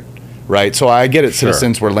contribute, right? So I get it, Sure.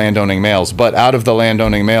 Citizens were landowning males, but out of the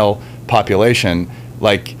landowning male population,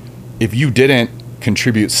 like, if you didn't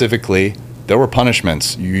contribute civically, there were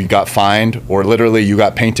punishments. You got fined, or literally you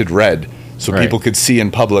got painted red, so Right. people could see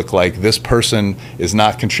in public, like, this person is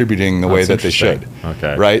not contributing the way that they should.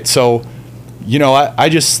 Okay. Right? So, I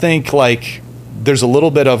just think, like, there's a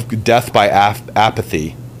little bit of death by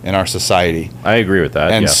apathy in our society. I agree with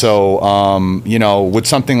that. And yes. so, with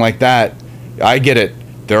something like that, I get it.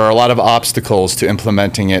 There are a lot of obstacles to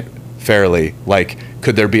implementing it fairly. Like,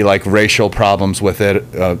 could there be like racial problems with it,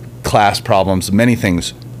 class problems, many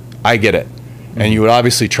things? I get it. Mm-hmm. And you would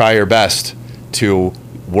obviously try your best to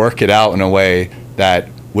work it out in a way that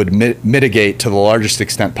would mitigate to the largest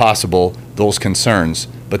extent possible those concerns.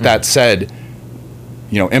 But Mm-hmm. that said,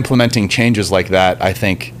 implementing changes like that, I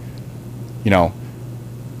think,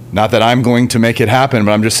 not that I'm going to make it happen,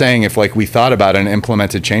 but I'm just saying, if like we thought about it and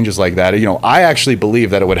implemented changes like that, I actually believe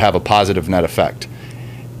that it would have a positive net effect,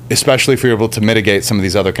 especially if you're able to mitigate some of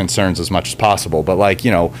these other concerns as much as possible. But like,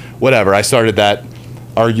 whatever. I started that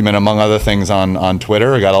argument, among other things, on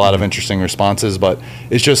Twitter. I got a lot of interesting responses, but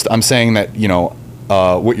it's just, I'm saying that,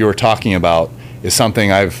 what you were talking about is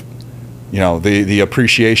something I've, the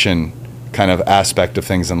appreciation kind of aspect of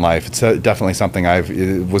things in life. It's definitely something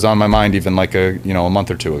it was on my mind even like a month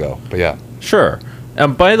or two ago. But yeah. Sure.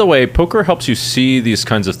 And by the way, poker helps you see these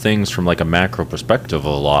kinds of things from like a macro perspective a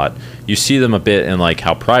lot. You see them a bit in like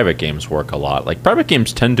how private games work a lot. Like, private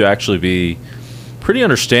games tend to actually be pretty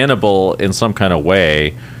understandable in some kind of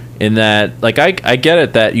way, in that, like, I get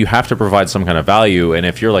it that you have to provide some kind of value, and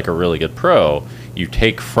if you're like a really good pro, you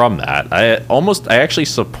take from that. I actually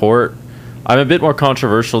support, I'm a bit more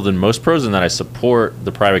controversial than most pros in that I support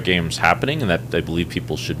the private games happening, and that I believe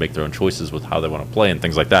people should make their own choices with how they want to play and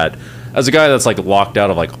things like that. As a guy that's like locked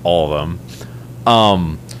out of like all of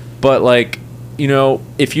them, but like,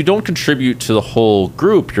 if you don't contribute to the whole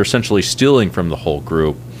group, you're essentially stealing from the whole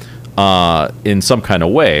group in some kind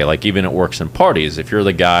of way. Like, even it works in parties. If you're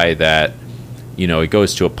the guy that he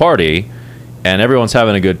goes to a party and everyone's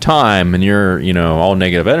having a good time, and you're all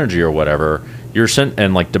negative energy or whatever, you're sent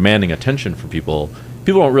and like demanding attention from people.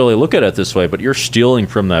 People don't really look at it this way, but you're stealing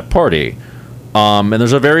from that party. And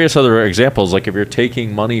there's various other examples. Like, if you're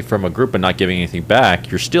taking money from a group and not giving anything back,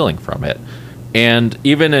 you're stealing from it. And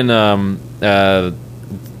even in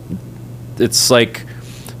it's like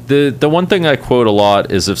the one thing I quote a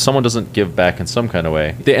lot is, if someone doesn't give back in some kind of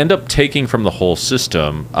way, they end up taking from the whole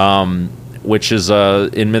system. Which is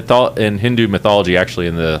in Hindu mythology, actually,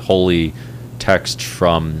 in the holy text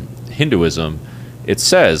from Hinduism, it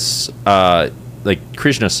says, like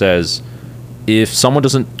Krishna says, if someone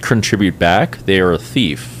doesn't contribute back, they are a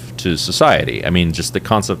thief to society. I mean, just the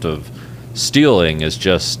concept of stealing is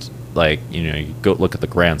just like, you go look at the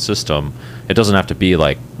grand system. It doesn't have to be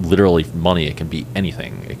like literally money. It can be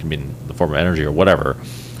anything. It can be in the form of energy or whatever.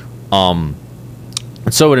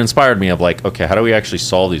 And so it inspired me of like, okay, how do we actually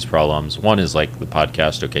solve these problems? One is like the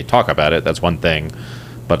podcast. Okay, talk about it. That's one thing.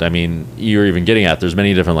 But I mean, you're even getting at, there's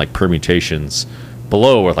many different like permutations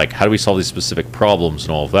below, where like, how do we solve these specific problems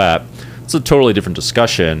and all of that? It's a totally different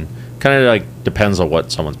discussion. Kind of like depends on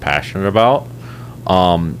what someone's passionate about.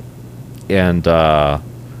 And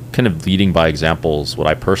kind of leading by examples, what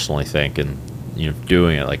I personally think, and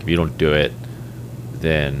doing it. Like, if you don't do it,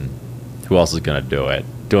 then who else is going to do it?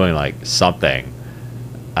 Doing like something.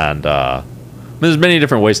 And there's many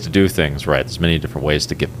different ways to do things, right? There's many different ways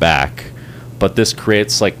to give back. But this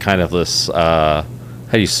creates like kind of this, how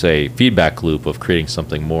do you say, feedback loop of creating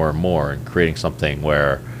something more and more, and creating something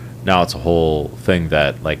where now it's a whole thing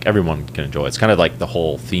that like everyone can enjoy. It's kind of like the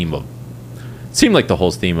whole theme of, it seemed like the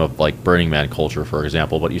whole theme of like Burning Man culture, for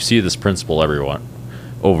example. But you see this principle everyone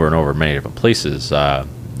over and over in many different places.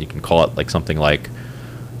 You can call it like something like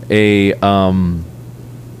a, how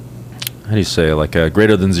do you say, like a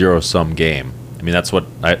greater than zero sum game. I mean, that's what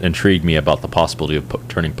intrigued me about the possibility of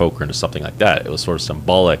turning poker into something like that. It was sort of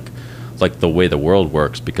symbolic, like the way the world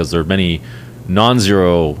works, because there are many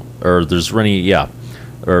non-zero, or there's many,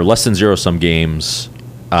 or less than zero sum games,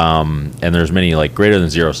 and there's many like greater than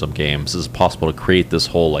zero sum games. It's possible to create this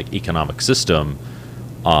whole like economic system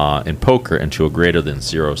in poker into a greater than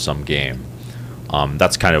zero sum game.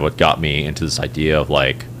 That's kind of what got me into this idea of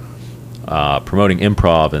like promoting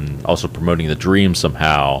improv and also promoting the dream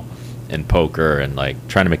somehow in poker, and like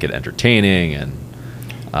trying to make it entertaining. And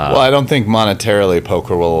well, I don't think monetarily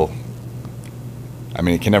poker will, I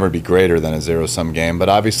mean, it can never be greater than a zero-sum game, but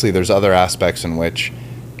obviously there's other aspects in which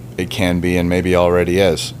it can be, and maybe already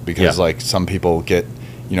is, because like some people get,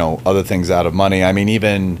 you know, other things out of money. I mean,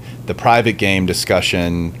 even the private game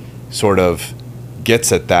discussion sort of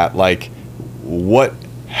gets at that, like what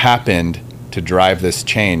happened to drive this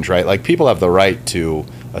change, right? Like people have the right to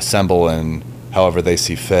assemble in however they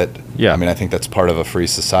see fit. Yeah. I mean, I think that's part of a free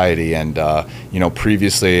society. And, you know,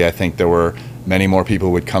 previously I think there were many more people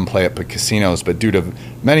who would come play at casinos, but due to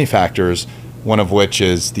many factors, one of which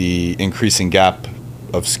is the increasing gap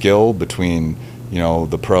of skill between, you know,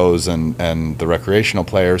 the pros and the recreational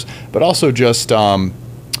players, but also just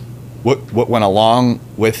what went along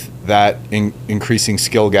with that increasing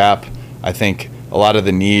skill gap. I think a lot of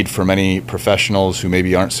the need for many professionals who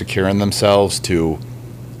maybe aren't secure in themselves to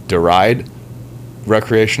deride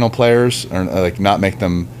recreational players, or like not make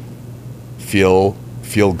them feel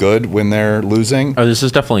good when they're losing. Oh, this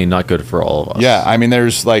is definitely not good for all of us. Yeah, I mean,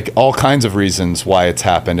 there's like all kinds of reasons why it's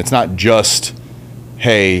happened. It's not just,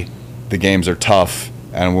 hey, the games are tough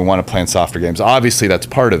and we want to play in softer games. Obviously, that's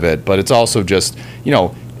part of it, but it's also just, you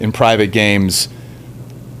know, in private games,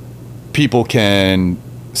 people can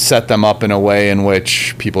set them up in a way in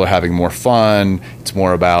which people are having more fun. It's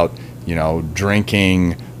more about, you know,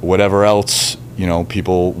 drinking, whatever else, you know,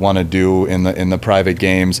 people want to do in the private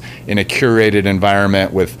games, in a curated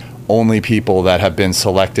environment with only people that have been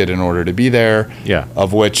selected in order to be there. Yeah.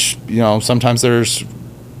 Of which, you know, sometimes there's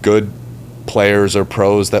good players or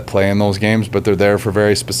pros that play in those games, but they're there for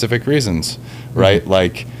very specific reasons, right? Mm-hmm.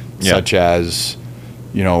 Like, such as,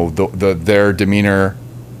 you know, their demeanor,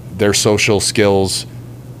 their social skills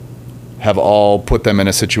have all put them in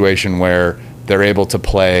a situation where they're able to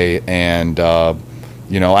play. And,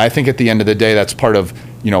 you know, I think at the end of the day, that's part of,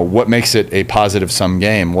 you know, what makes it a positive sum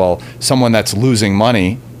game. Well, someone that's losing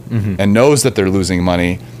money and knows that they're losing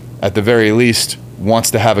money, at the very least,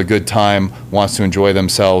 wants to have a good time, wants to enjoy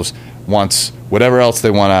themselves, wants whatever else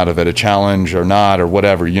they want out of it, a challenge or not, or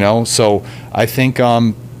whatever, you know? So I think, you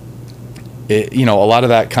know, a lot of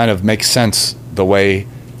that kind of makes sense the way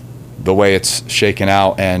it's shaken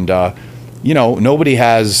out. And, you know, nobody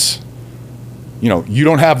has, you know, you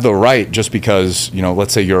don't have the right just because, you know,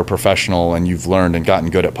 let's say you're a professional and you've learned and gotten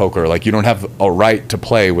good at poker. Like, you don't have a right to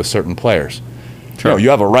play with certain players. Sure. You know, you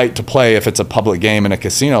have a right to play if it's a public game in a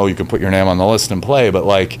casino. You can put your name on the list and play. But,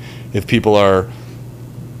 like, if people are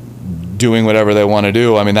doing whatever they want to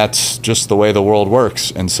do, I mean, that's just the way the world works.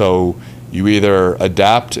 And so you either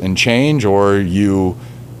adapt and change, or you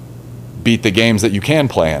beat the games that you can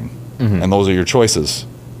play in. And those are your choices.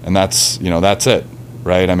 And that's, you know, that's it.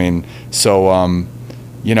 Right. I mean, so,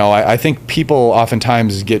 you know, I think people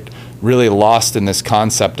oftentimes get really lost in this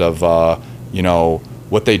concept of, you know,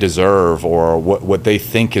 what they deserve or what they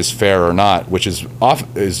think is fair or not, which is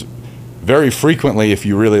very frequently, if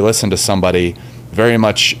you really listen to somebody, very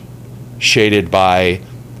much shaded by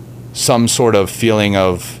some sort of feeling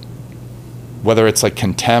of whether it's like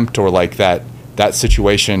contempt or like that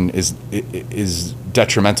situation is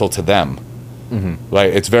detrimental to them.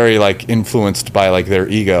 Like, it's very like influenced by like their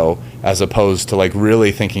ego, as opposed to like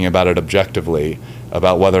really thinking about it objectively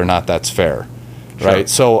about whether or not that's fair. Right.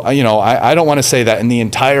 So, you know, I don't want to say that in the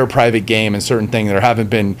entire private game and certain thing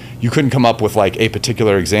you couldn't come up with like a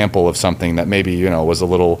particular example of something that maybe, you know, was a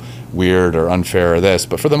little weird or unfair or this,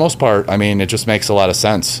 but for the most part, I mean, it just makes a lot of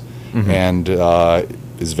sense and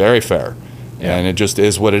is very fair. And it just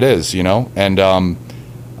is what it is, you know? And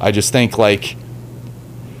I just think, like,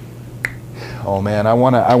 Oh man, I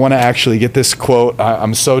want to actually get this quote.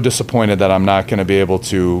 I'm so disappointed that I'm not going to be able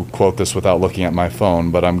to quote this without looking at my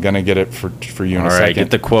phone, but I'm going to get it for you in a second. All right,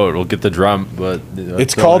 get the quote. We'll get the drum. But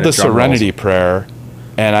it's called the Serenity Prayer,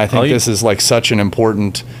 and I think this is like such an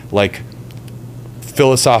important like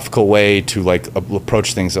philosophical way to like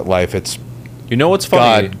approach things at life. It's what's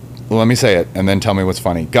funny? God, well, let me say it, and then tell me what's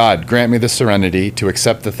funny. God, grant me the serenity to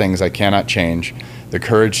accept the things I cannot change, the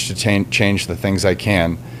courage to change the things I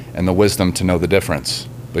can, and the wisdom to know the difference.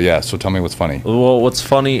 But yeah, so tell me what's funny. Well, what's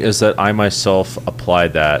funny is that I myself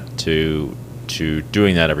applied that to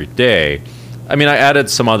doing that every day. I mean, I added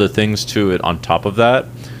some other things to it on top of that,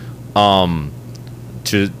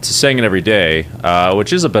 to saying it every day,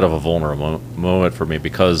 which is a bit of a vulnerable moment for me,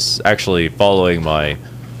 because actually following I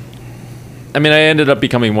ended up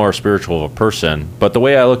becoming more spiritual of a person, but the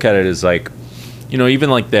way I look at it is like, even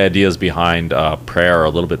like the ideas behind prayer are a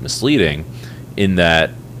little bit misleading in that,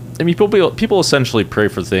 people essentially pray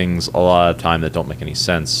for things a lot of the time that don't make any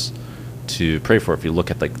sense to pray for if you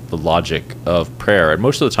look at like the logic of prayer. And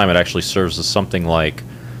most of the time it actually serves as something like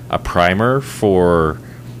a primer for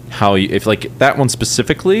how if like that one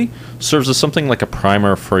specifically serves as something like a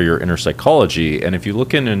primer for your inner psychology. And if you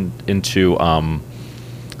look into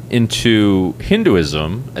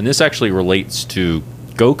Hinduism, and this actually relates to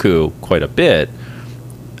Goku quite a bit,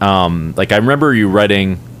 like I remember you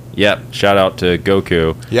writing, shout out to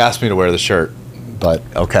Goku. You asked me to wear the shirt, but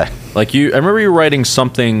okay. I remember you writing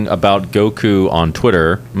something about Goku on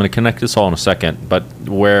Twitter. I'm going to connect this all in a second, but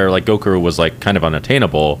where like Goku was like kind of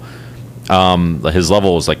unattainable. His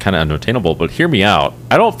level was like kind of unattainable, but hear me out.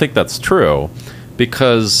 I don't think that's true,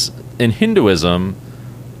 because in Hinduism,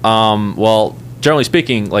 generally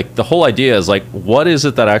speaking, like the whole idea is like, what is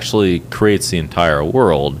it that actually creates the entire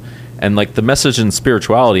world? And like the message in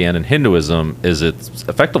spirituality and in Hinduism is it's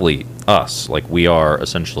effectively us. Like we are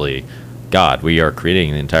essentially God. We are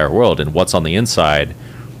creating the entire world, and what's on the inside,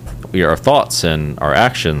 our thoughts and our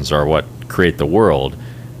actions are what create the world.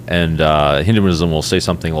 And Hinduism will say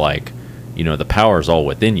something like, the power is all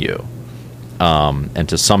within you, and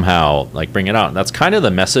to somehow like bring it out. And that's kind of the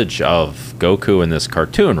message of Goku in this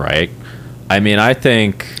cartoon, right? I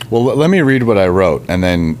think... Well, let me read what I wrote and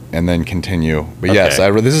then continue. But okay. Yes,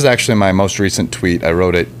 this is actually my most recent tweet. I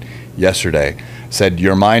wrote it yesterday. It said,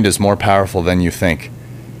 "Your mind is more powerful than you think.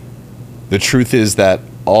 The truth is that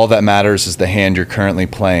all that matters is the hand you're currently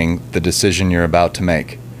playing, the decision you're about to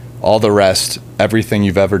make. All the rest, everything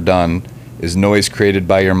you've ever done, is noise created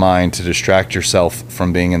by your mind to distract yourself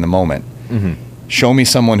from being in the moment. Mm-hmm. Show me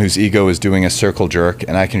someone whose ego is doing a circle jerk,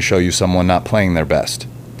 and I can show you someone not playing their best.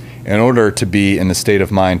 In order to be in the state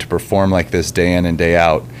of mind to perform like this day in and day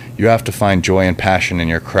out, you have to find joy and passion in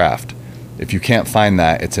your craft. If you can't find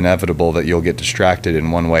that, it's inevitable that you'll get distracted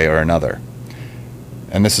in one way or another."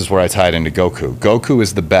 And this is where I tied into Goku. Goku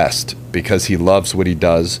is the best because he loves what he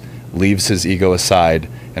does, leaves his ego aside,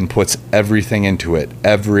 and puts everything into it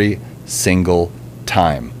every single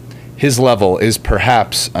time. His level is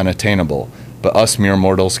perhaps unattainable, but us mere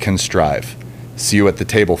mortals can strive. See you at the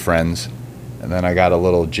table, friends. And then I got a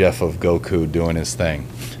little gif of Goku doing his thing.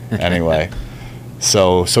 Anyway,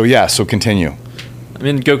 so continue.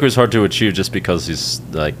 Goku's hard to achieve just because he's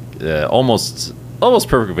like almost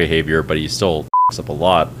perfect behavior, but he still f***s up a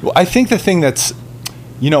lot. Well, I think the thing that's,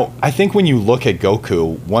 I think when you look at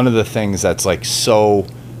Goku, one of the things that's like so,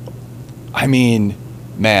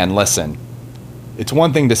 man, listen, it's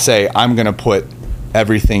one thing to say, I'm going to put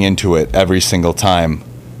everything into it every single time.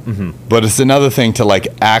 Mm-hmm. But it's another thing to like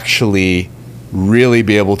actually really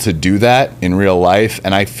be able to do that in real life.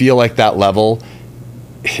 And I feel like that level,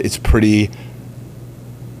 it's pretty,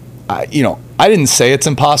 I didn't say it's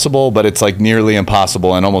impossible, but it's like nearly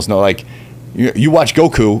impossible. And almost you watch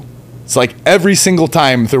Goku, it's like every single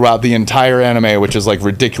time throughout the entire anime, which is like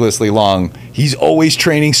ridiculously long, he's always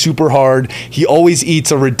training super hard. He always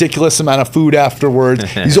eats a ridiculous amount of food afterwards.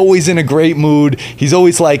 He's always in a great mood. He's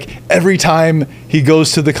always like, every time he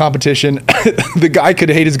goes to the competition, the guy could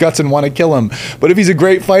hate his guts and want to kill him. But if he's a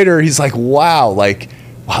great fighter, he's like, wow,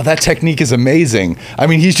 that technique is amazing.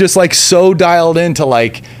 He's just like so dialed into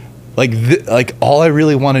like all I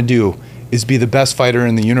really want to do is be the best fighter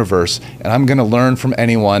in the universe, and I'm going to learn from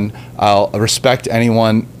anyone. I'll respect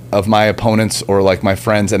anyone of my opponents or like my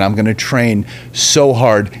friends, and I'm going to train so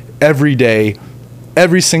hard every day,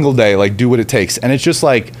 every single day, like do what it takes. And it's just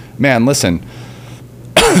like, man, listen,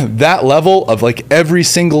 that level of like every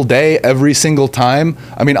single day, every single time,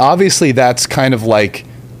 obviously that's kind of like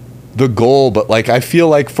the goal, but like I feel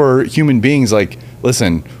like for human beings, like,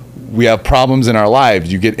 listen, we have problems in our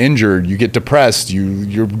lives. You get injured, you get depressed,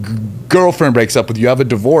 your girlfriend breaks up with you, have a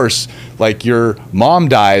divorce, like your mom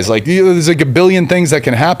dies, like there's like a billion things that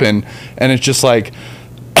can happen, and it's just like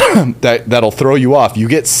that'll throw you off. You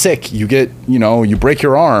get sick, you get, you break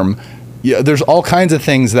your arm. Yeah, there's all kinds of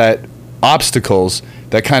things, obstacles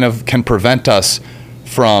that kind of can prevent us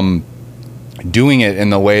from doing it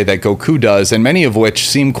in the way that Goku does, and many of which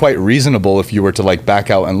seem quite reasonable if you were to like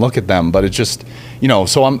back out and look at them. But it's just,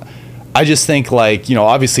 so I just think like,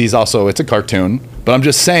 obviously it's a cartoon, but I'm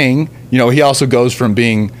just saying, he also goes from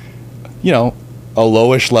being, a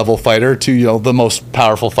lowish level fighter to, the most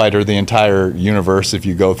powerful fighter of the entire universe if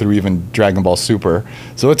you go through even Dragon Ball Super.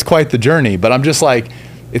 So it's quite the journey. But I'm just like,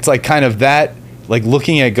 it's like kind of that, like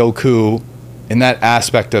looking at Goku in that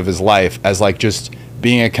aspect of his life as like just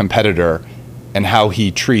being a competitor, and how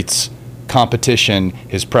he treats competition,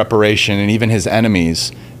 his preparation, and even his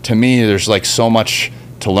enemies. To me, there's like so much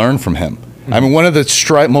to learn from him. Mm-hmm. I mean, one of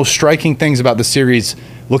the most striking things about the series,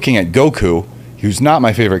 looking at Goku, who's not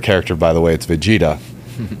my favorite character, by the way, it's Vegeta,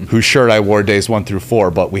 whose shirt I wore days 1 through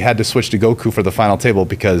 4, but we had to switch to Goku for the final table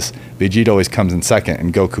because Vegeta always comes in second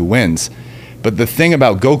and Goku wins. But the thing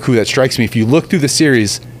about Goku that strikes me, if you look through the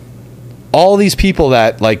series, all these people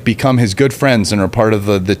that like become his good friends and are part of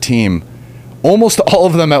the team, almost all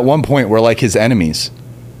of them at one point were like his enemies.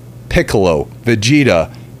 Piccolo,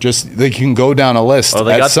 Vegeta, just they can go down a list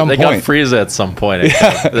at some point. They got Frieza at some point.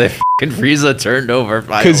 Yeah. They fucking Frieza turned over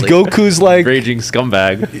finally. Because Goku's like raging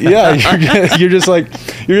scumbag. Yeah, you're just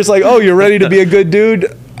like, oh, you're ready to be a good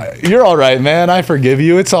dude. You're all right, man. I forgive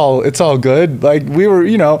you. It's all good. Like we were,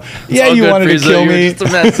 you wanted Frieza, to kill me. You're just a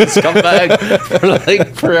massive scumbag for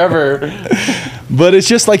like forever. But it's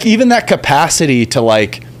just like even that capacity to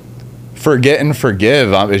like forget and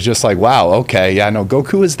forgive, it's just like, wow, okay, yeah, no,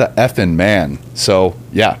 Goku is the effing man. So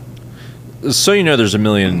yeah. So there's a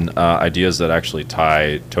million ideas that actually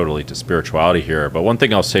tie totally to spirituality here. But one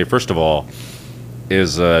thing I'll say first of all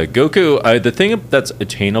is Goku. The thing that's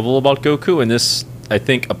attainable about Goku, and this I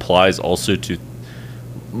think applies also to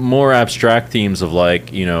more abstract themes of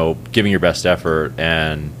like giving your best effort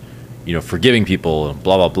and forgiving people and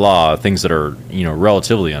blah blah blah, things that are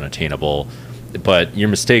relatively unattainable. But your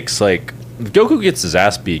mistakes, like Goku gets his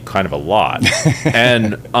ass beat kind of a lot,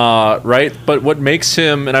 and right. But what makes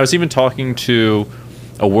him, and I was even talking to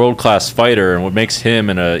a world class fighter, and what makes him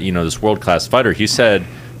and this world class fighter, he said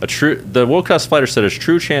the world class fighter said a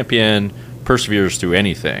true champion perseveres through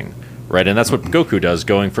anything, right? And that's what Goku does,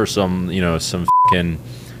 going for some fucking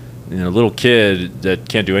little kid that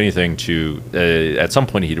can't do anything to at some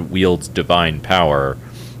point he wields divine power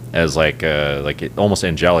as like almost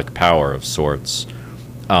angelic power of sorts,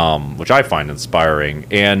 which I find inspiring.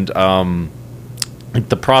 And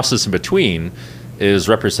the process in between is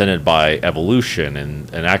represented by evolution,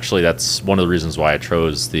 and actually that's one of the reasons why I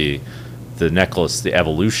chose the necklace, the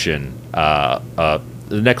evolution, the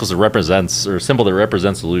necklace that represents, or symbol that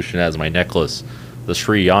represents evolution, as my necklace, the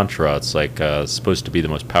Sri Yantra. It's like supposed to be the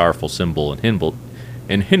most powerful symbol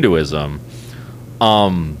in Hinduism.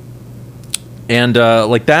 And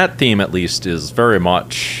like that theme, at least, is very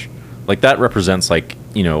much like that represents like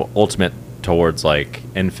ultimate towards like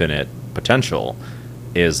infinite potential,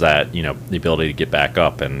 is that the ability to get back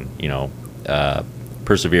up and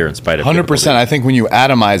persevere in spite of 100%. I think when you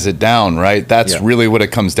atomize it down, right, that's really what it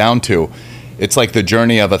comes down to. It's like the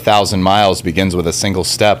journey of 1,000 miles begins with a single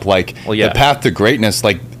step. Like the path to greatness,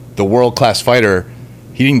 like the world class fighter,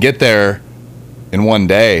 he didn't get there in one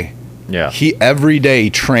day. Yeah. He every day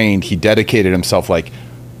trained, he dedicated himself like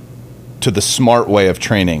to the smart way of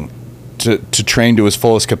training, to train to his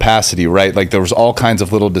fullest capacity, right? Like there was all kinds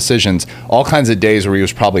of little decisions, all kinds of days where he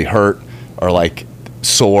was probably hurt or like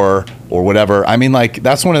sore or whatever. I mean, like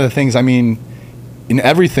that's one of the things, I mean, in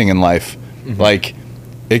everything in life, like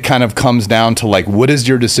it kind of comes down to like, what is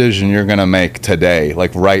your decision you're going to make today,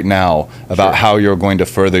 like right now, about how you're going to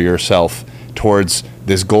further yourself towards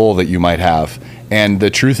this goal that you might have. And the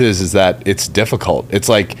truth is that it's difficult. It's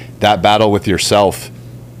like that battle with yourself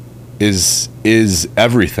is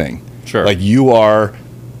everything. Sure. Like you are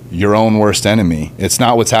your own worst enemy. It's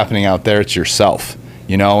not what's happening out there, it's yourself,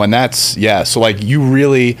 and that's, so like you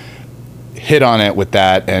really hit on it with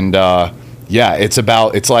that. And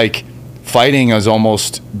it's like fighting is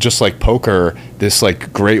almost just like poker, this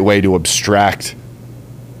like great way to abstract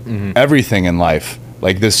everything in life.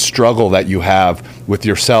 Like this struggle that you have with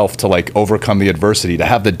yourself to like overcome the adversity, to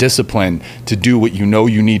have the discipline to do what you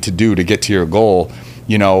need to do to get to your goal.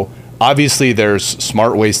 Obviously there's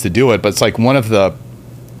smart ways to do it, but it's like one of the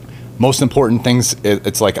most important things,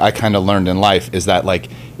 it's like I kind of learned in life, is that like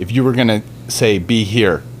if you were going to say be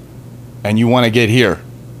here and you want to get here,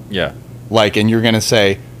 Yeah. Like, and you're going to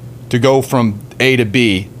say, to go from A to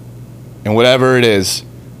B, and whatever it is,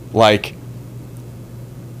 like,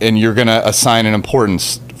 and you're going to assign an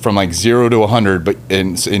importance from like 0 to 100, but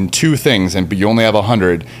in two things, but you only have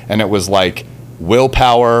 100, and it was like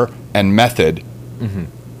willpower and method. Mm-hmm.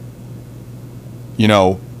 You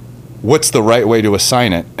know, what's the right way to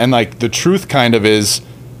assign it? And like the truth kind of is,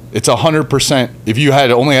 it's 100%. If you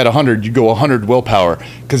only had 100, you go 100 willpower.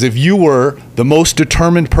 Because if you were the most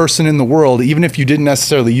determined person in the world, even if you didn't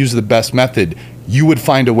necessarily use the best method, you would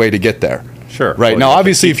find a way to get there. Sure. Right. Now,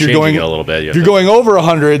 obviously, if you're going a little bit, if you're going over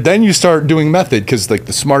 100, then you start doing method, because like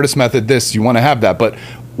the smartest method, you want to have that. But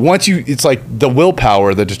once it's like the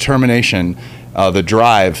willpower, the determination, the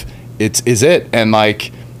drive. Is it? And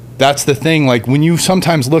like that's the thing. Like when you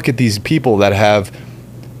sometimes look at these people that have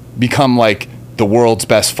become like the world's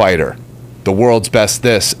best fighter, the world's best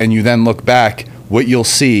this, and you then look back, what you'll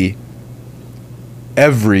see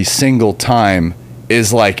every single time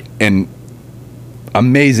is like an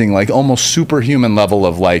amazing, like almost superhuman level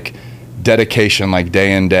of like dedication, like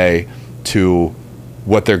day and day to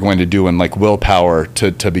what they're going to do, and like willpower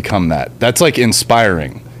to become that. That's like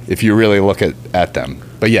inspiring if you really look at them.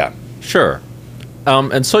 But yeah. Sure.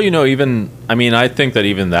 And so, even, I think that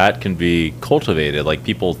even that can be cultivated. Like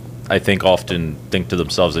people, I think, often think to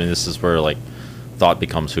themselves, this is where like thought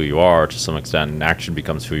becomes who you are to some extent, and action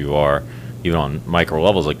becomes who you are, even on micro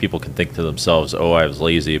levels. Like people can think to themselves, oh, I was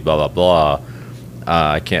lazy, blah, blah, blah.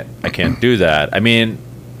 I can't do that.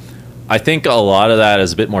 I think a lot of that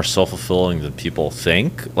is a bit more self-fulfilling than people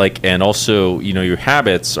think. Like, and also, your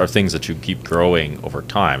habits are things that you keep growing over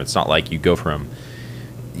time. It's not like you go from,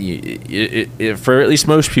 for at least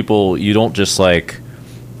most people, you don't just like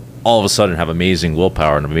all of a sudden have amazing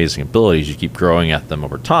willpower and amazing abilities. You keep growing at them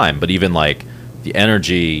over time. But even like the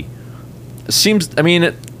energy seems,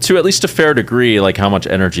 to at least a fair degree, like how much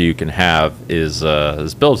energy you can have is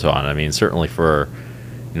built on. Certainly for,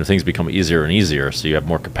 things become easier and easier, so you have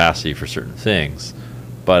more capacity for certain things.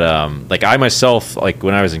 But like I myself, like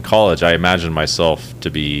when I was in college, I imagined myself to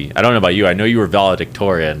be, I don't know about you, I know you were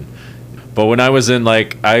valedictorian, but when I was in my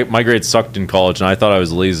grades sucked in college and I thought I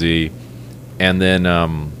was lazy, and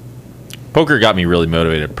then poker got me really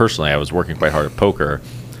motivated. Personally, I was working quite hard at poker.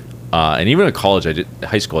 And even in college,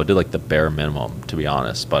 high school, I did like the bare minimum, to be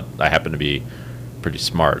honest. But I happened to be pretty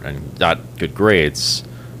smart and got good grades.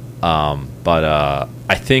 But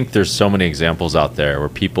I think there's so many examples out there where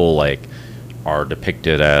people like are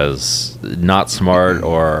depicted as not smart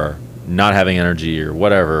or not having energy or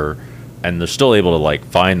whatever, and they're still able to like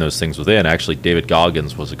find those things within. Actually, David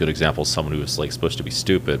Goggins was a good example of someone who was like supposed to be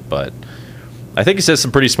stupid, but I think he says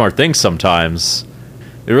some pretty smart things sometimes.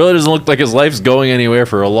 It really doesn't look like his life's going anywhere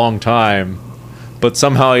for a long time, but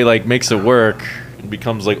somehow he like makes it work and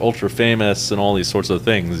becomes like ultra famous and all these sorts of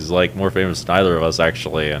things. He's like more famous than either of us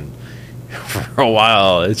actually, and for a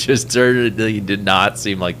while it just certainly did not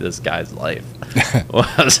seem like this guy's life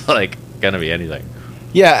was like gonna be anything.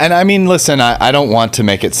 Yeah, and listen, I don't want to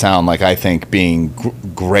make it sound like I think being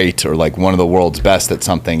great or like one of the world's best at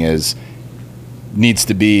something needs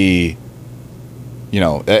to be,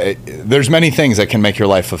 there's many things that can make your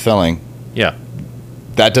life fulfilling. Yeah.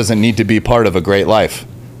 That doesn't need to be part of a great life.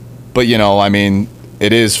 But,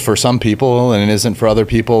 it is for some people and it isn't for other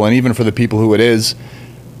people. And even for the people who it is,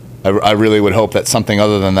 I really would hope that something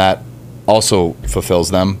other than that also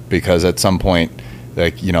fulfills them, because at some point,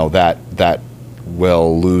 like, that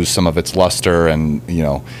will lose some of its luster. And,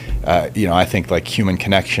 I think like human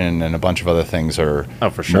connection and a bunch of other things are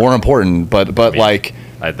for sure more important. But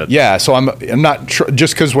so I'm not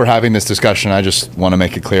just because we're having this discussion, I just want to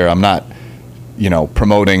make it clear I'm not,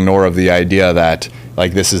 promoting nor of the idea that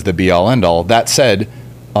like this is the be all end all. That said,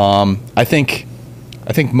 I think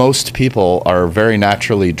most people are very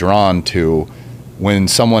naturally drawn to when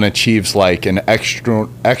someone achieves like an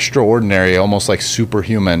extraordinary, almost like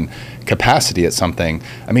superhuman capacity at something.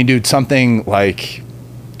 Dude, something like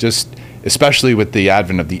just, especially with the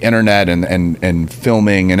advent of the internet and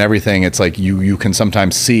filming and everything, it's like you can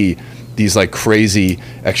sometimes see these like crazy,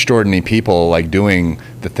 extraordinary people like doing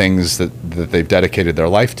the things that they've dedicated their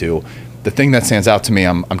life to. The thing that stands out to me,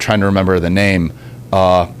 I'm trying to remember the name.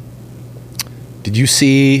 Did you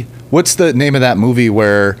see, what's the name of that movie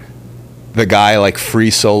where the guy like Free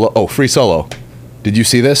Solo? Oh, Free Solo. Did you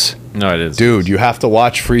see this? No, I didn't. Dude, you have to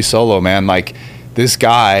watch Free Solo, man. Like this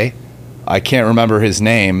guy, I can't remember his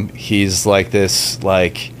name. He's like this,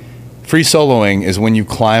 like free soloing is when you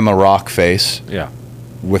climb a rock face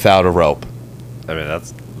without a rope.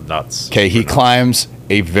 That's nuts. Okay, he climbs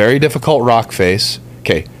a very difficult rock face.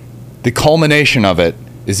 Okay, the culmination of it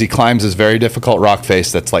is he climbs this very difficult rock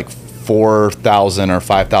face that's like 4,000 or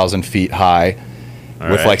 5,000 feet high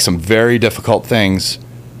with like some very difficult things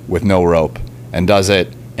with no rope, and does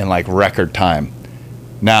it in like record time.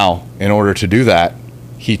 Now, in order to do that,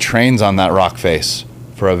 he trains on that rock face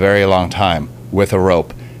for a very long time with a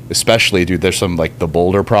rope. Especially, dude, there's some like the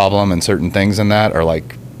boulder problem and certain things in that are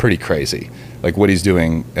like pretty crazy. Like what he's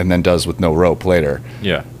doing and then does with no rope later.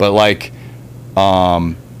 Yeah. But like,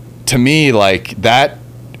 to me, like that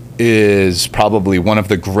is probably one of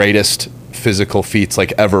the greatest physical feats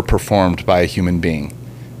like ever performed by a human being.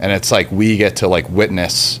 And it's like we get to like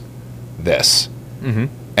witness this. Mm-hmm.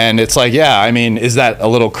 And it's like, yeah, I mean, is that a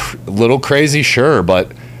little crazy? Sure.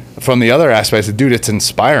 But from the other aspects, dude, it's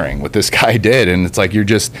inspiring what this guy did. And it's like, you're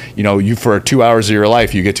just, you for 2 hours of your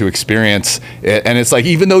life, you get to experience it. And it's like,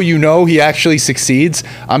 even though he actually succeeds,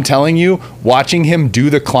 I'm telling you, watching him do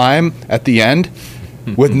the climb at the end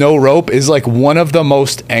with no rope is like one of the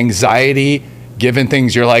most anxiety given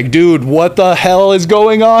things. You're like, dude, what the hell is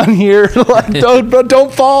going on here? Like,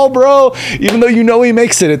 don't fall, bro. Even though he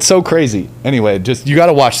makes it. It's so crazy. Anyway, just, you got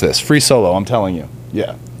to watch this. Free solo, I'm telling you.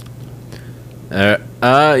 Yeah.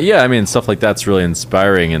 Yeah, I mean, stuff like that's really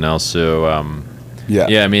inspiring, and also, I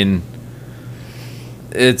mean,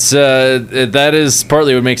 it's that is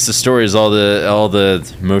partly what makes the story is all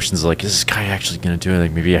the emotions. Like, is this guy actually gonna do it?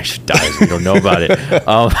 Like, maybe he actually dies. We don't know about it.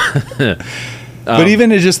 But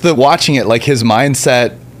even just watching it, like his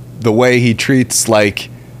mindset, the way he treats, like,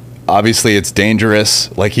 obviously it's dangerous.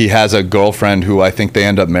 Like, he has a girlfriend who I think they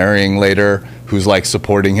end up marrying later, who's like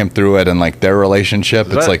supporting him through it, and like their relationship,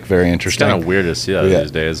 it's like very interesting. It's kind of weird to see that these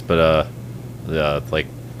days, but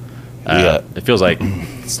it feels like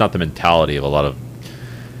it's not the mentality of a lot of.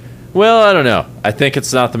 Well, I don't know. I think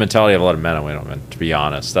it's not the mentality of a lot of men and women, to be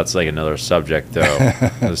honest. That's like another subject, though.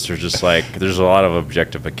 There's just like there's a lot of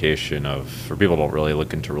objectification for people don't really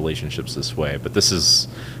look into relationships this way. But this is,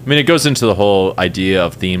 I mean, it goes into the whole idea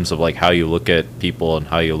of themes of like how you look at people and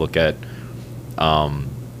how you look at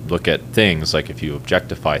things. Like if you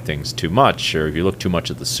objectify things too much, or if you look too much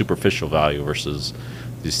at the superficial value versus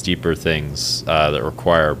these deeper things that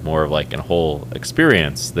require more of like a whole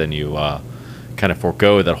experience, then you kind of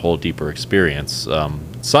forego that whole deeper experience.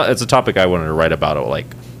 So it's a topic I wanted to write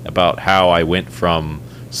about how I went from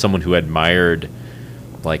someone who admired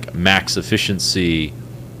like max efficiency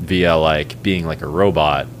via like being like a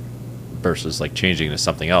robot versus like changing to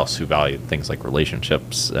something else who valued things like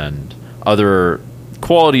relationships and other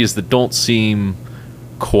qualities that don't seem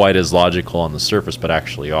quite as logical on the surface but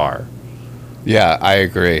actually are. Yeah, I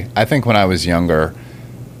agree. I think when I was younger,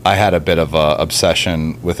 I had a bit of a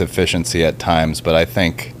obsession with efficiency at times, but I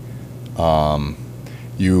think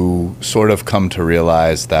you sort of come to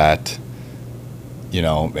realize that,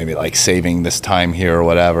 maybe like saving this time here or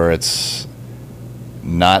whatever, it's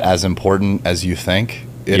not as important as you think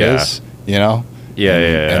it is, Yeah,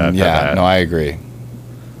 no, I agree.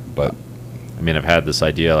 But I mean, I've had this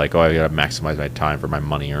idea like, I got to maximize my time for my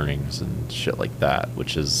money earnings and shit like that,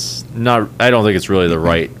 which is not, I don't think it's really the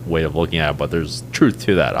right way of looking at it, but there's truth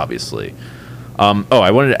to that, obviously.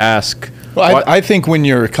 I wanted to ask. Well, I think when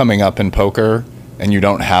you're coming up in poker and you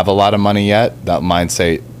don't have a lot of money yet, that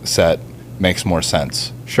mindset makes more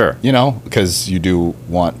sense. Sure. Because you do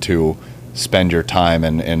want to spend your time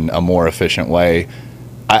in a more efficient way.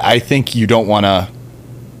 I think you don't want to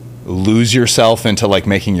lose yourself into like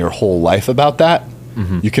making your whole life about that.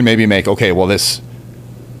 Mm-hmm. You can maybe make, this,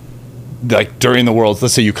 like during the Worlds,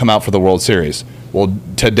 let's say you come out for the World Series. Well,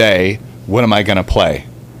 today, what am I going to play?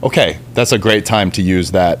 Okay, that's a great time to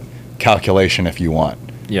use that calculation if you want.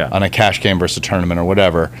 Yeah. On a cash game versus a tournament or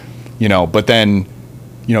whatever. But then,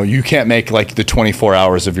 you can't make like the 24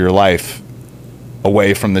 hours of your life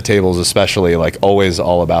away from the tables, especially like always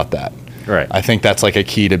all about that. Right. I think that's like a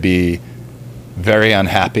key to be very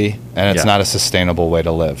unhappy, and it's not a sustainable way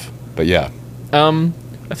to live. But yeah. I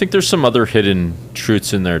think there's some other hidden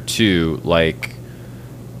truths in there too. Like,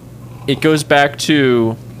 it goes back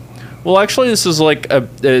to, well, actually, this is like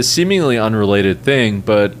a seemingly unrelated thing,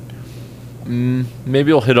 but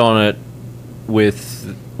maybe I'll hit on it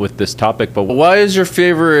with this topic. But why is your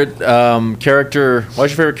favorite character?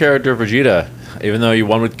 Why's your favorite character Vegeta? Even though you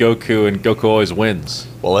won with Goku, and Goku always wins.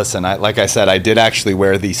 Well, listen, like I said, I did actually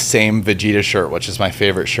wear the same Vegeta shirt, which is my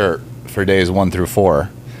favorite shirt for days 1 through 4.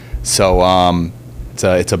 So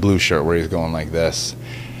it's a blue shirt where he's going like this.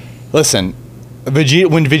 Listen,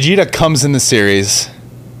 when Vegeta comes in the series,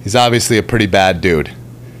 he's obviously a pretty bad dude.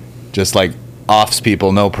 Just like offs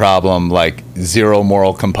people, no problem, like zero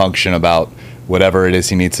moral compunction about whatever it is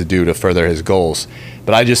he needs to do to further his goals.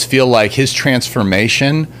 But I just feel like his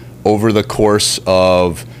transformation over the course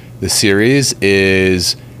of the series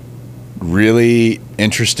is really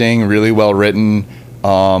interesting, really well written.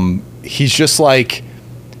 He's just like,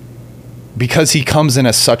 because he comes in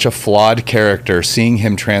as such a flawed character, seeing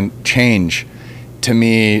him change to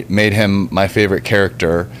me made him my favorite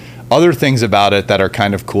character. Other things about it that are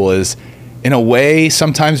kind of cool is, in a way,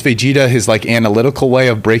 sometimes Vegeta, his like analytical way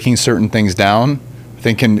of breaking certain things down, I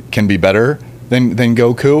think can be better than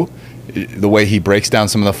Goku. The way he breaks down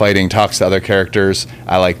some of the fighting, talks to other characters,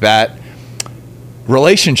 I like that.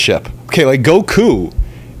 Relationship. Okay, like Goku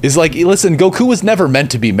is like, listen, Goku was never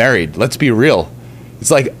meant to be married. Let's be real.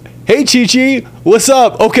 It's like, hey, Chi-Chi, what's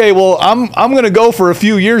up? Okay, well, I'm going to go for a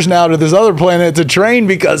few years now to this other planet to train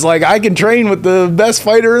because, like, I can train with the best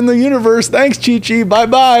fighter in the universe. Thanks, Chi-Chi.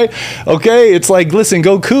 Bye-bye. Okay, it's like, listen,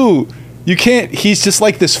 Goku, you can't, he's just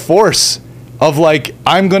like this force of, like,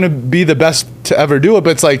 I'm going to be the best to ever do it.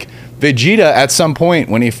 But it's like Vegeta at some point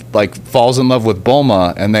when he, like, falls in love with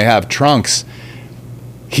Bulma and they have Trunks,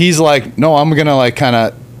 he's like, no, I'm going to, like, kind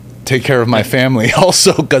of take care of my family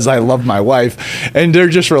also because I love my wife. And they're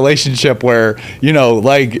just relationship where, you know,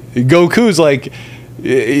 like Goku's like,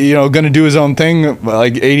 you know, going to do his own thing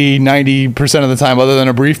like 80-90% of the time, other than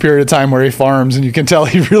a brief period of time where he farms, and you can tell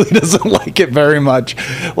he really doesn't like it very much.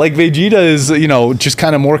 Like Vegeta is, you know, just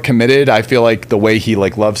kind of more committed. I feel like the way he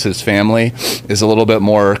like loves his family is a little bit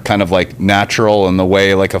more kind of like natural in the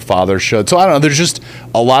way like a father should. So I don't know, there's just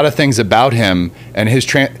a lot of things about him and his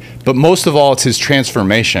but most of all it's his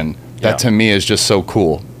transformation that to me is just so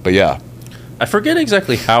cool. But yeah, I forget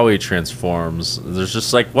exactly how he transforms. There's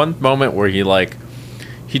just like one moment where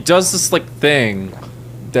he does this like thing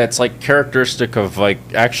that's like characteristic of like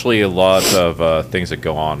actually a lot of things that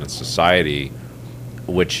go on in society,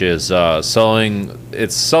 which is selling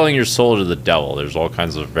your soul to the devil. There's all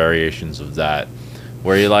kinds of variations of that,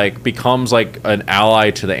 where he like becomes like an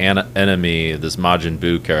ally to the enemy. This Majin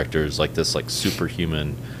Buu character is like this like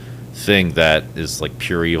superhuman thing that is like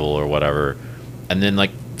pure evil or whatever, and then like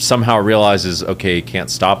somehow realizes, okay, he can't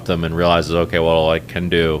stop them, and realizes, okay, well, all I can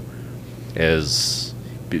do is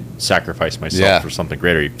sacrifice myself for something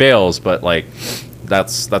greater. He fails, but like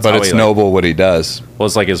that's but how it's he, noble like, what he does.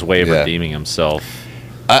 was like his way of redeeming himself.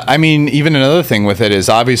 I mean, even another thing with it is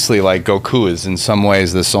obviously like Goku is in some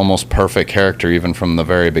ways this almost perfect character even from the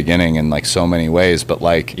very beginning in like so many ways, but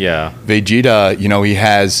like Vegeta, you know, he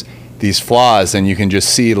has these flaws, and you can just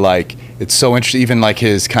see like it's so interesting, even like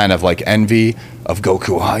his kind of like envy of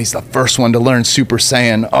Goku. Oh, he's the first one to learn Super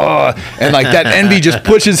Saiyan. Oh, and like that envy just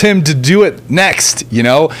pushes him to do it next, you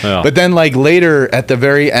know? Yeah. But then like later at the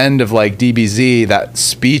very end of like DBZ, that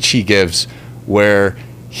speech he gives where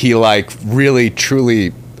he like really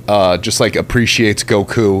truly just like appreciates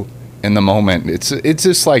Goku in the moment. It's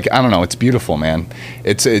just like, I don't know, it's beautiful, man.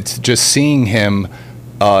 It's just seeing him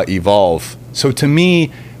evolve. So to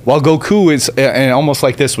me, while Goku is and almost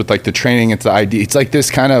like this with like the training, it's the idea, it's like this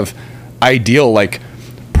kind of ideal, like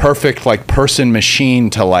perfect, like person machine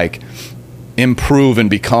to like improve and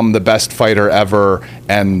become the best fighter ever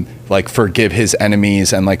and like forgive his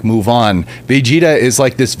enemies and like move on. Vegeta is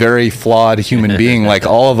like this very flawed human being like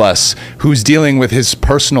all of us, who's dealing with his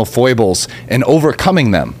personal foibles and overcoming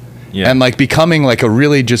them. And like becoming like a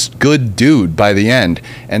really just good dude by the end.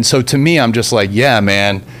 And so to me, I'm just like, yeah,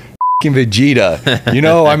 man, Vegeta, you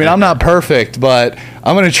know, I mean, I'm not perfect, but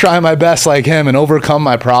I'm going to try my best like him and overcome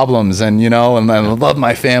my problems, and, you know, and then love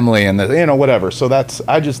my family and, you know, whatever. So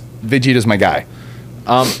Vegeta's my guy.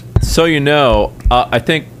 So, you know, I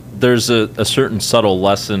think there's a certain subtle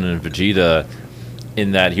lesson in Vegeta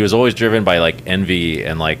in that he was always driven by like envy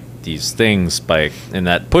and like these things and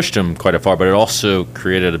that pushed him quite a far, but it also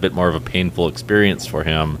created a bit more of a painful experience for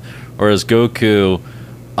him. Whereas Goku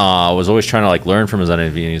was always trying to like learn from his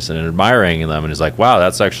enemies and admiring them, and he's like, wow,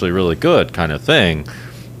 that's actually really good kind of thing.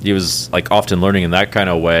 He was like often learning in that kind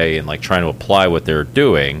of way and like trying to apply what they're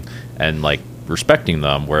doing and like respecting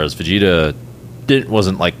them, whereas Vegeta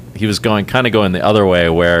wasn't like, he was going the other way,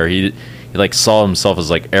 where he like saw himself as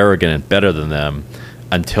like arrogant and better than them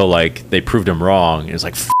until like they proved him wrong. He was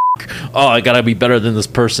like, oh, I gotta be better than this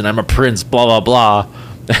person, I'm a prince, blah blah blah.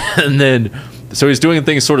 And then so he's doing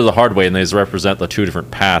things sort of the hard way, and these represent the two different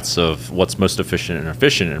paths of what's most efficient and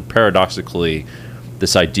efficient. And paradoxically,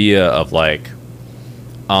 this idea of like,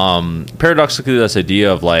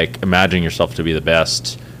 imagining yourself to be the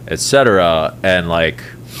best, etc., and like,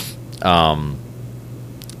 you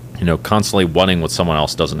know, constantly wanting what someone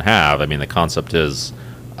else doesn't have. I mean, the concept is,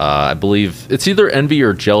 I believe it's either envy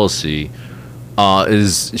or jealousy,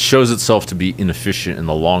 shows itself to be inefficient in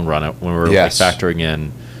the long run when we're like factoring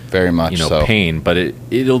in. Very much, you know, so. Pain, but it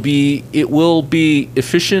will be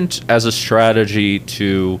efficient as a strategy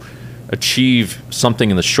to achieve something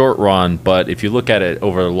in the short run, but if you look at it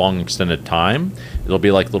over a long extended time, it'll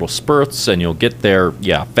be like little spurts, and you'll get there,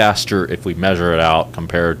 faster if we measure it out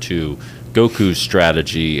compared to Goku's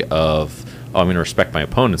strategy of, I'm going to respect my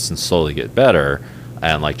opponents and slowly get better,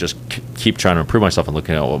 and like just keep trying to improve myself and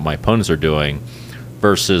looking at what my opponents are doing.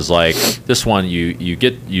 Versus like this one, you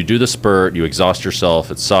do the spurt, you exhaust yourself,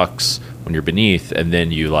 it sucks when you're beneath, and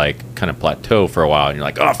then you like kind of plateau for a while, and you're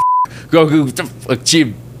like, oh, Goku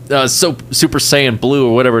achieved Super Saiyan Blue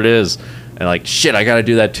or whatever it is, and like shit, I got to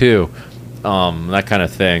do that too, that kind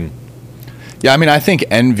of thing. Yeah, I mean, I think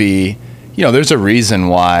envy. There's a reason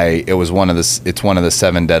why it's one of the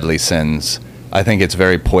 7 deadly sins. I think it's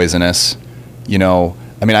very poisonous.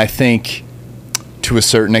 I mean, I think to a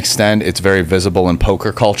certain extent it's very visible in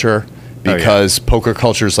poker culture, because poker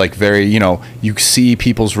culture is like very, you see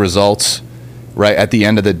people's results right at the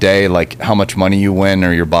end of the day, like how much money you win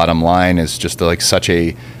or your bottom line is just like such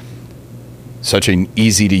an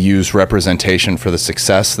easy to use representation for the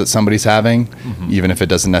success that somebody's having, even if it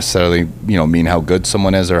doesn't necessarily, mean how good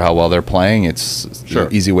someone is or how well they're playing. It's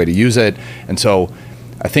an easy way to use it. And so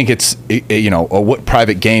I think it's, or what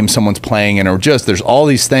private game someone's playing in, or just, there's all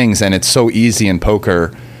these things, and it's so easy in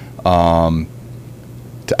poker,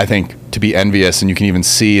 I think, to be envious, and you can even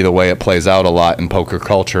see the way it plays out a lot in poker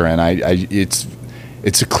culture. And it's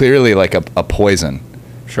clearly like a poison.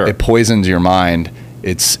 Sure. It poisons your mind.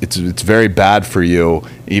 It's very bad for you,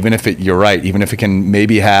 even if you're right, even if it can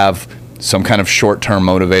maybe have some kind of short-term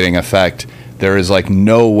motivating effect. There is like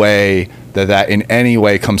no way that in any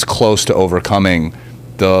way comes close to overcoming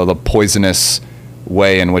the poisonous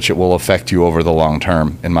way in which it will affect you over the long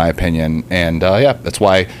term, in my opinion. And that's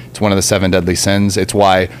why it's one of the 7 deadly sins. It's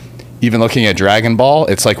why, even looking at Dragon Ball,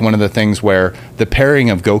 it's like one of the things where the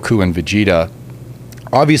pairing of Goku and Vegeta,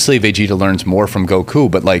 obviously Vegeta learns more from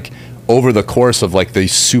Goku, but like over the course of like the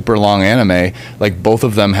super long anime, like both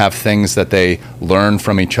of them have things that they learn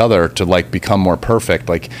from each other to like become more perfect.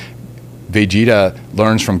 Like Vegeta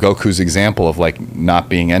learns from Goku's example of like not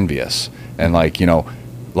being envious, and like,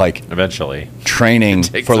 like eventually training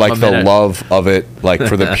for like the love of it, like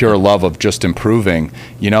for the pure love of just improving,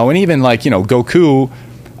 and even like, Goku,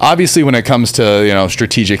 obviously when it comes to,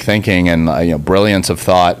 strategic thinking and, brilliance of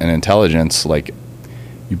thought and intelligence, like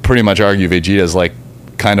you pretty much argue Vegeta's like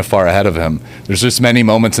kind of far ahead of him. There's just many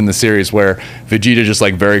moments in the series where Vegeta just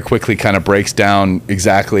like very quickly kind of breaks down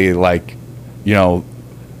exactly like,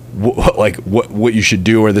 what you should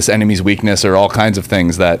do, or this enemy's weakness, or all kinds of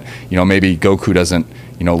things that, maybe Goku doesn't,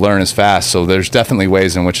 learn as fast. So there's definitely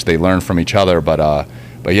ways in which they learn from each other. But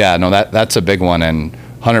yeah, no, that's a big one. And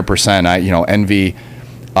 100%, envy,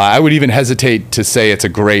 I would even hesitate to say it's a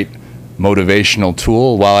great motivational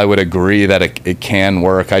tool. While I would agree that it can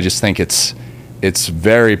work, I just think it's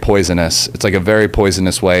very poisonous. It's like a very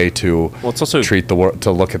poisonous way to treat the world,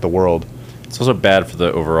 to look at the world. It's also bad for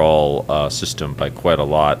the overall system by quite a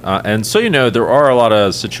lot. And so, there are a lot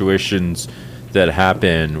of situations that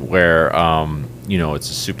happen where, it's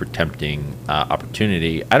a super tempting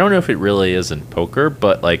opportunity. I don't know if it really is in poker,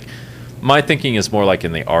 but like my thinking is more like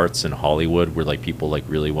in the arts and Hollywood, where like people like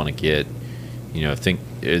really want to get,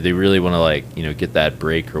 they really want to like, get that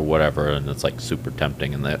break or whatever. And it's like super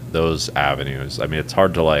tempting in those avenues. I mean, it's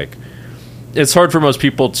hard for most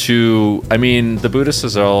people to, the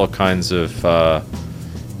Buddhists are all kinds of,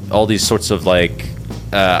 all these sorts of like,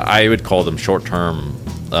 I would call them short-term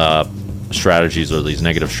strategies, or these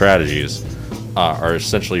negative strategies, are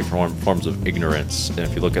essentially forms of ignorance. And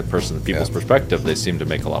if you look at people's perspective, they seem to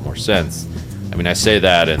make a lot more sense. I mean, I say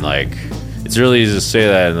that, and like, it's really easy to say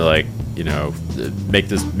that, and like, make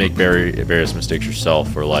various mistakes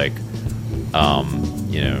yourself, or like,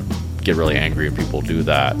 get really angry when people do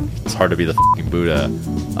that. It's hard to be the fucking Buddha,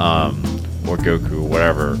 or Goku, or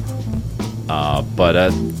whatever.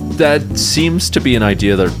 But that seems to be an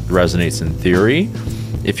idea that resonates in theory,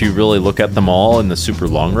 if you really look at them all in the super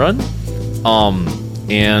long run.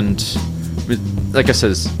 And like I said,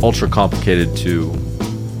 it's ultra complicated to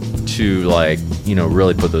like,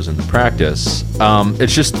 really put those into practice.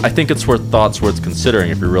 It's just, I think it's worth considering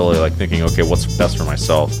if you're really like thinking, okay, what's best for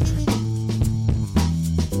myself?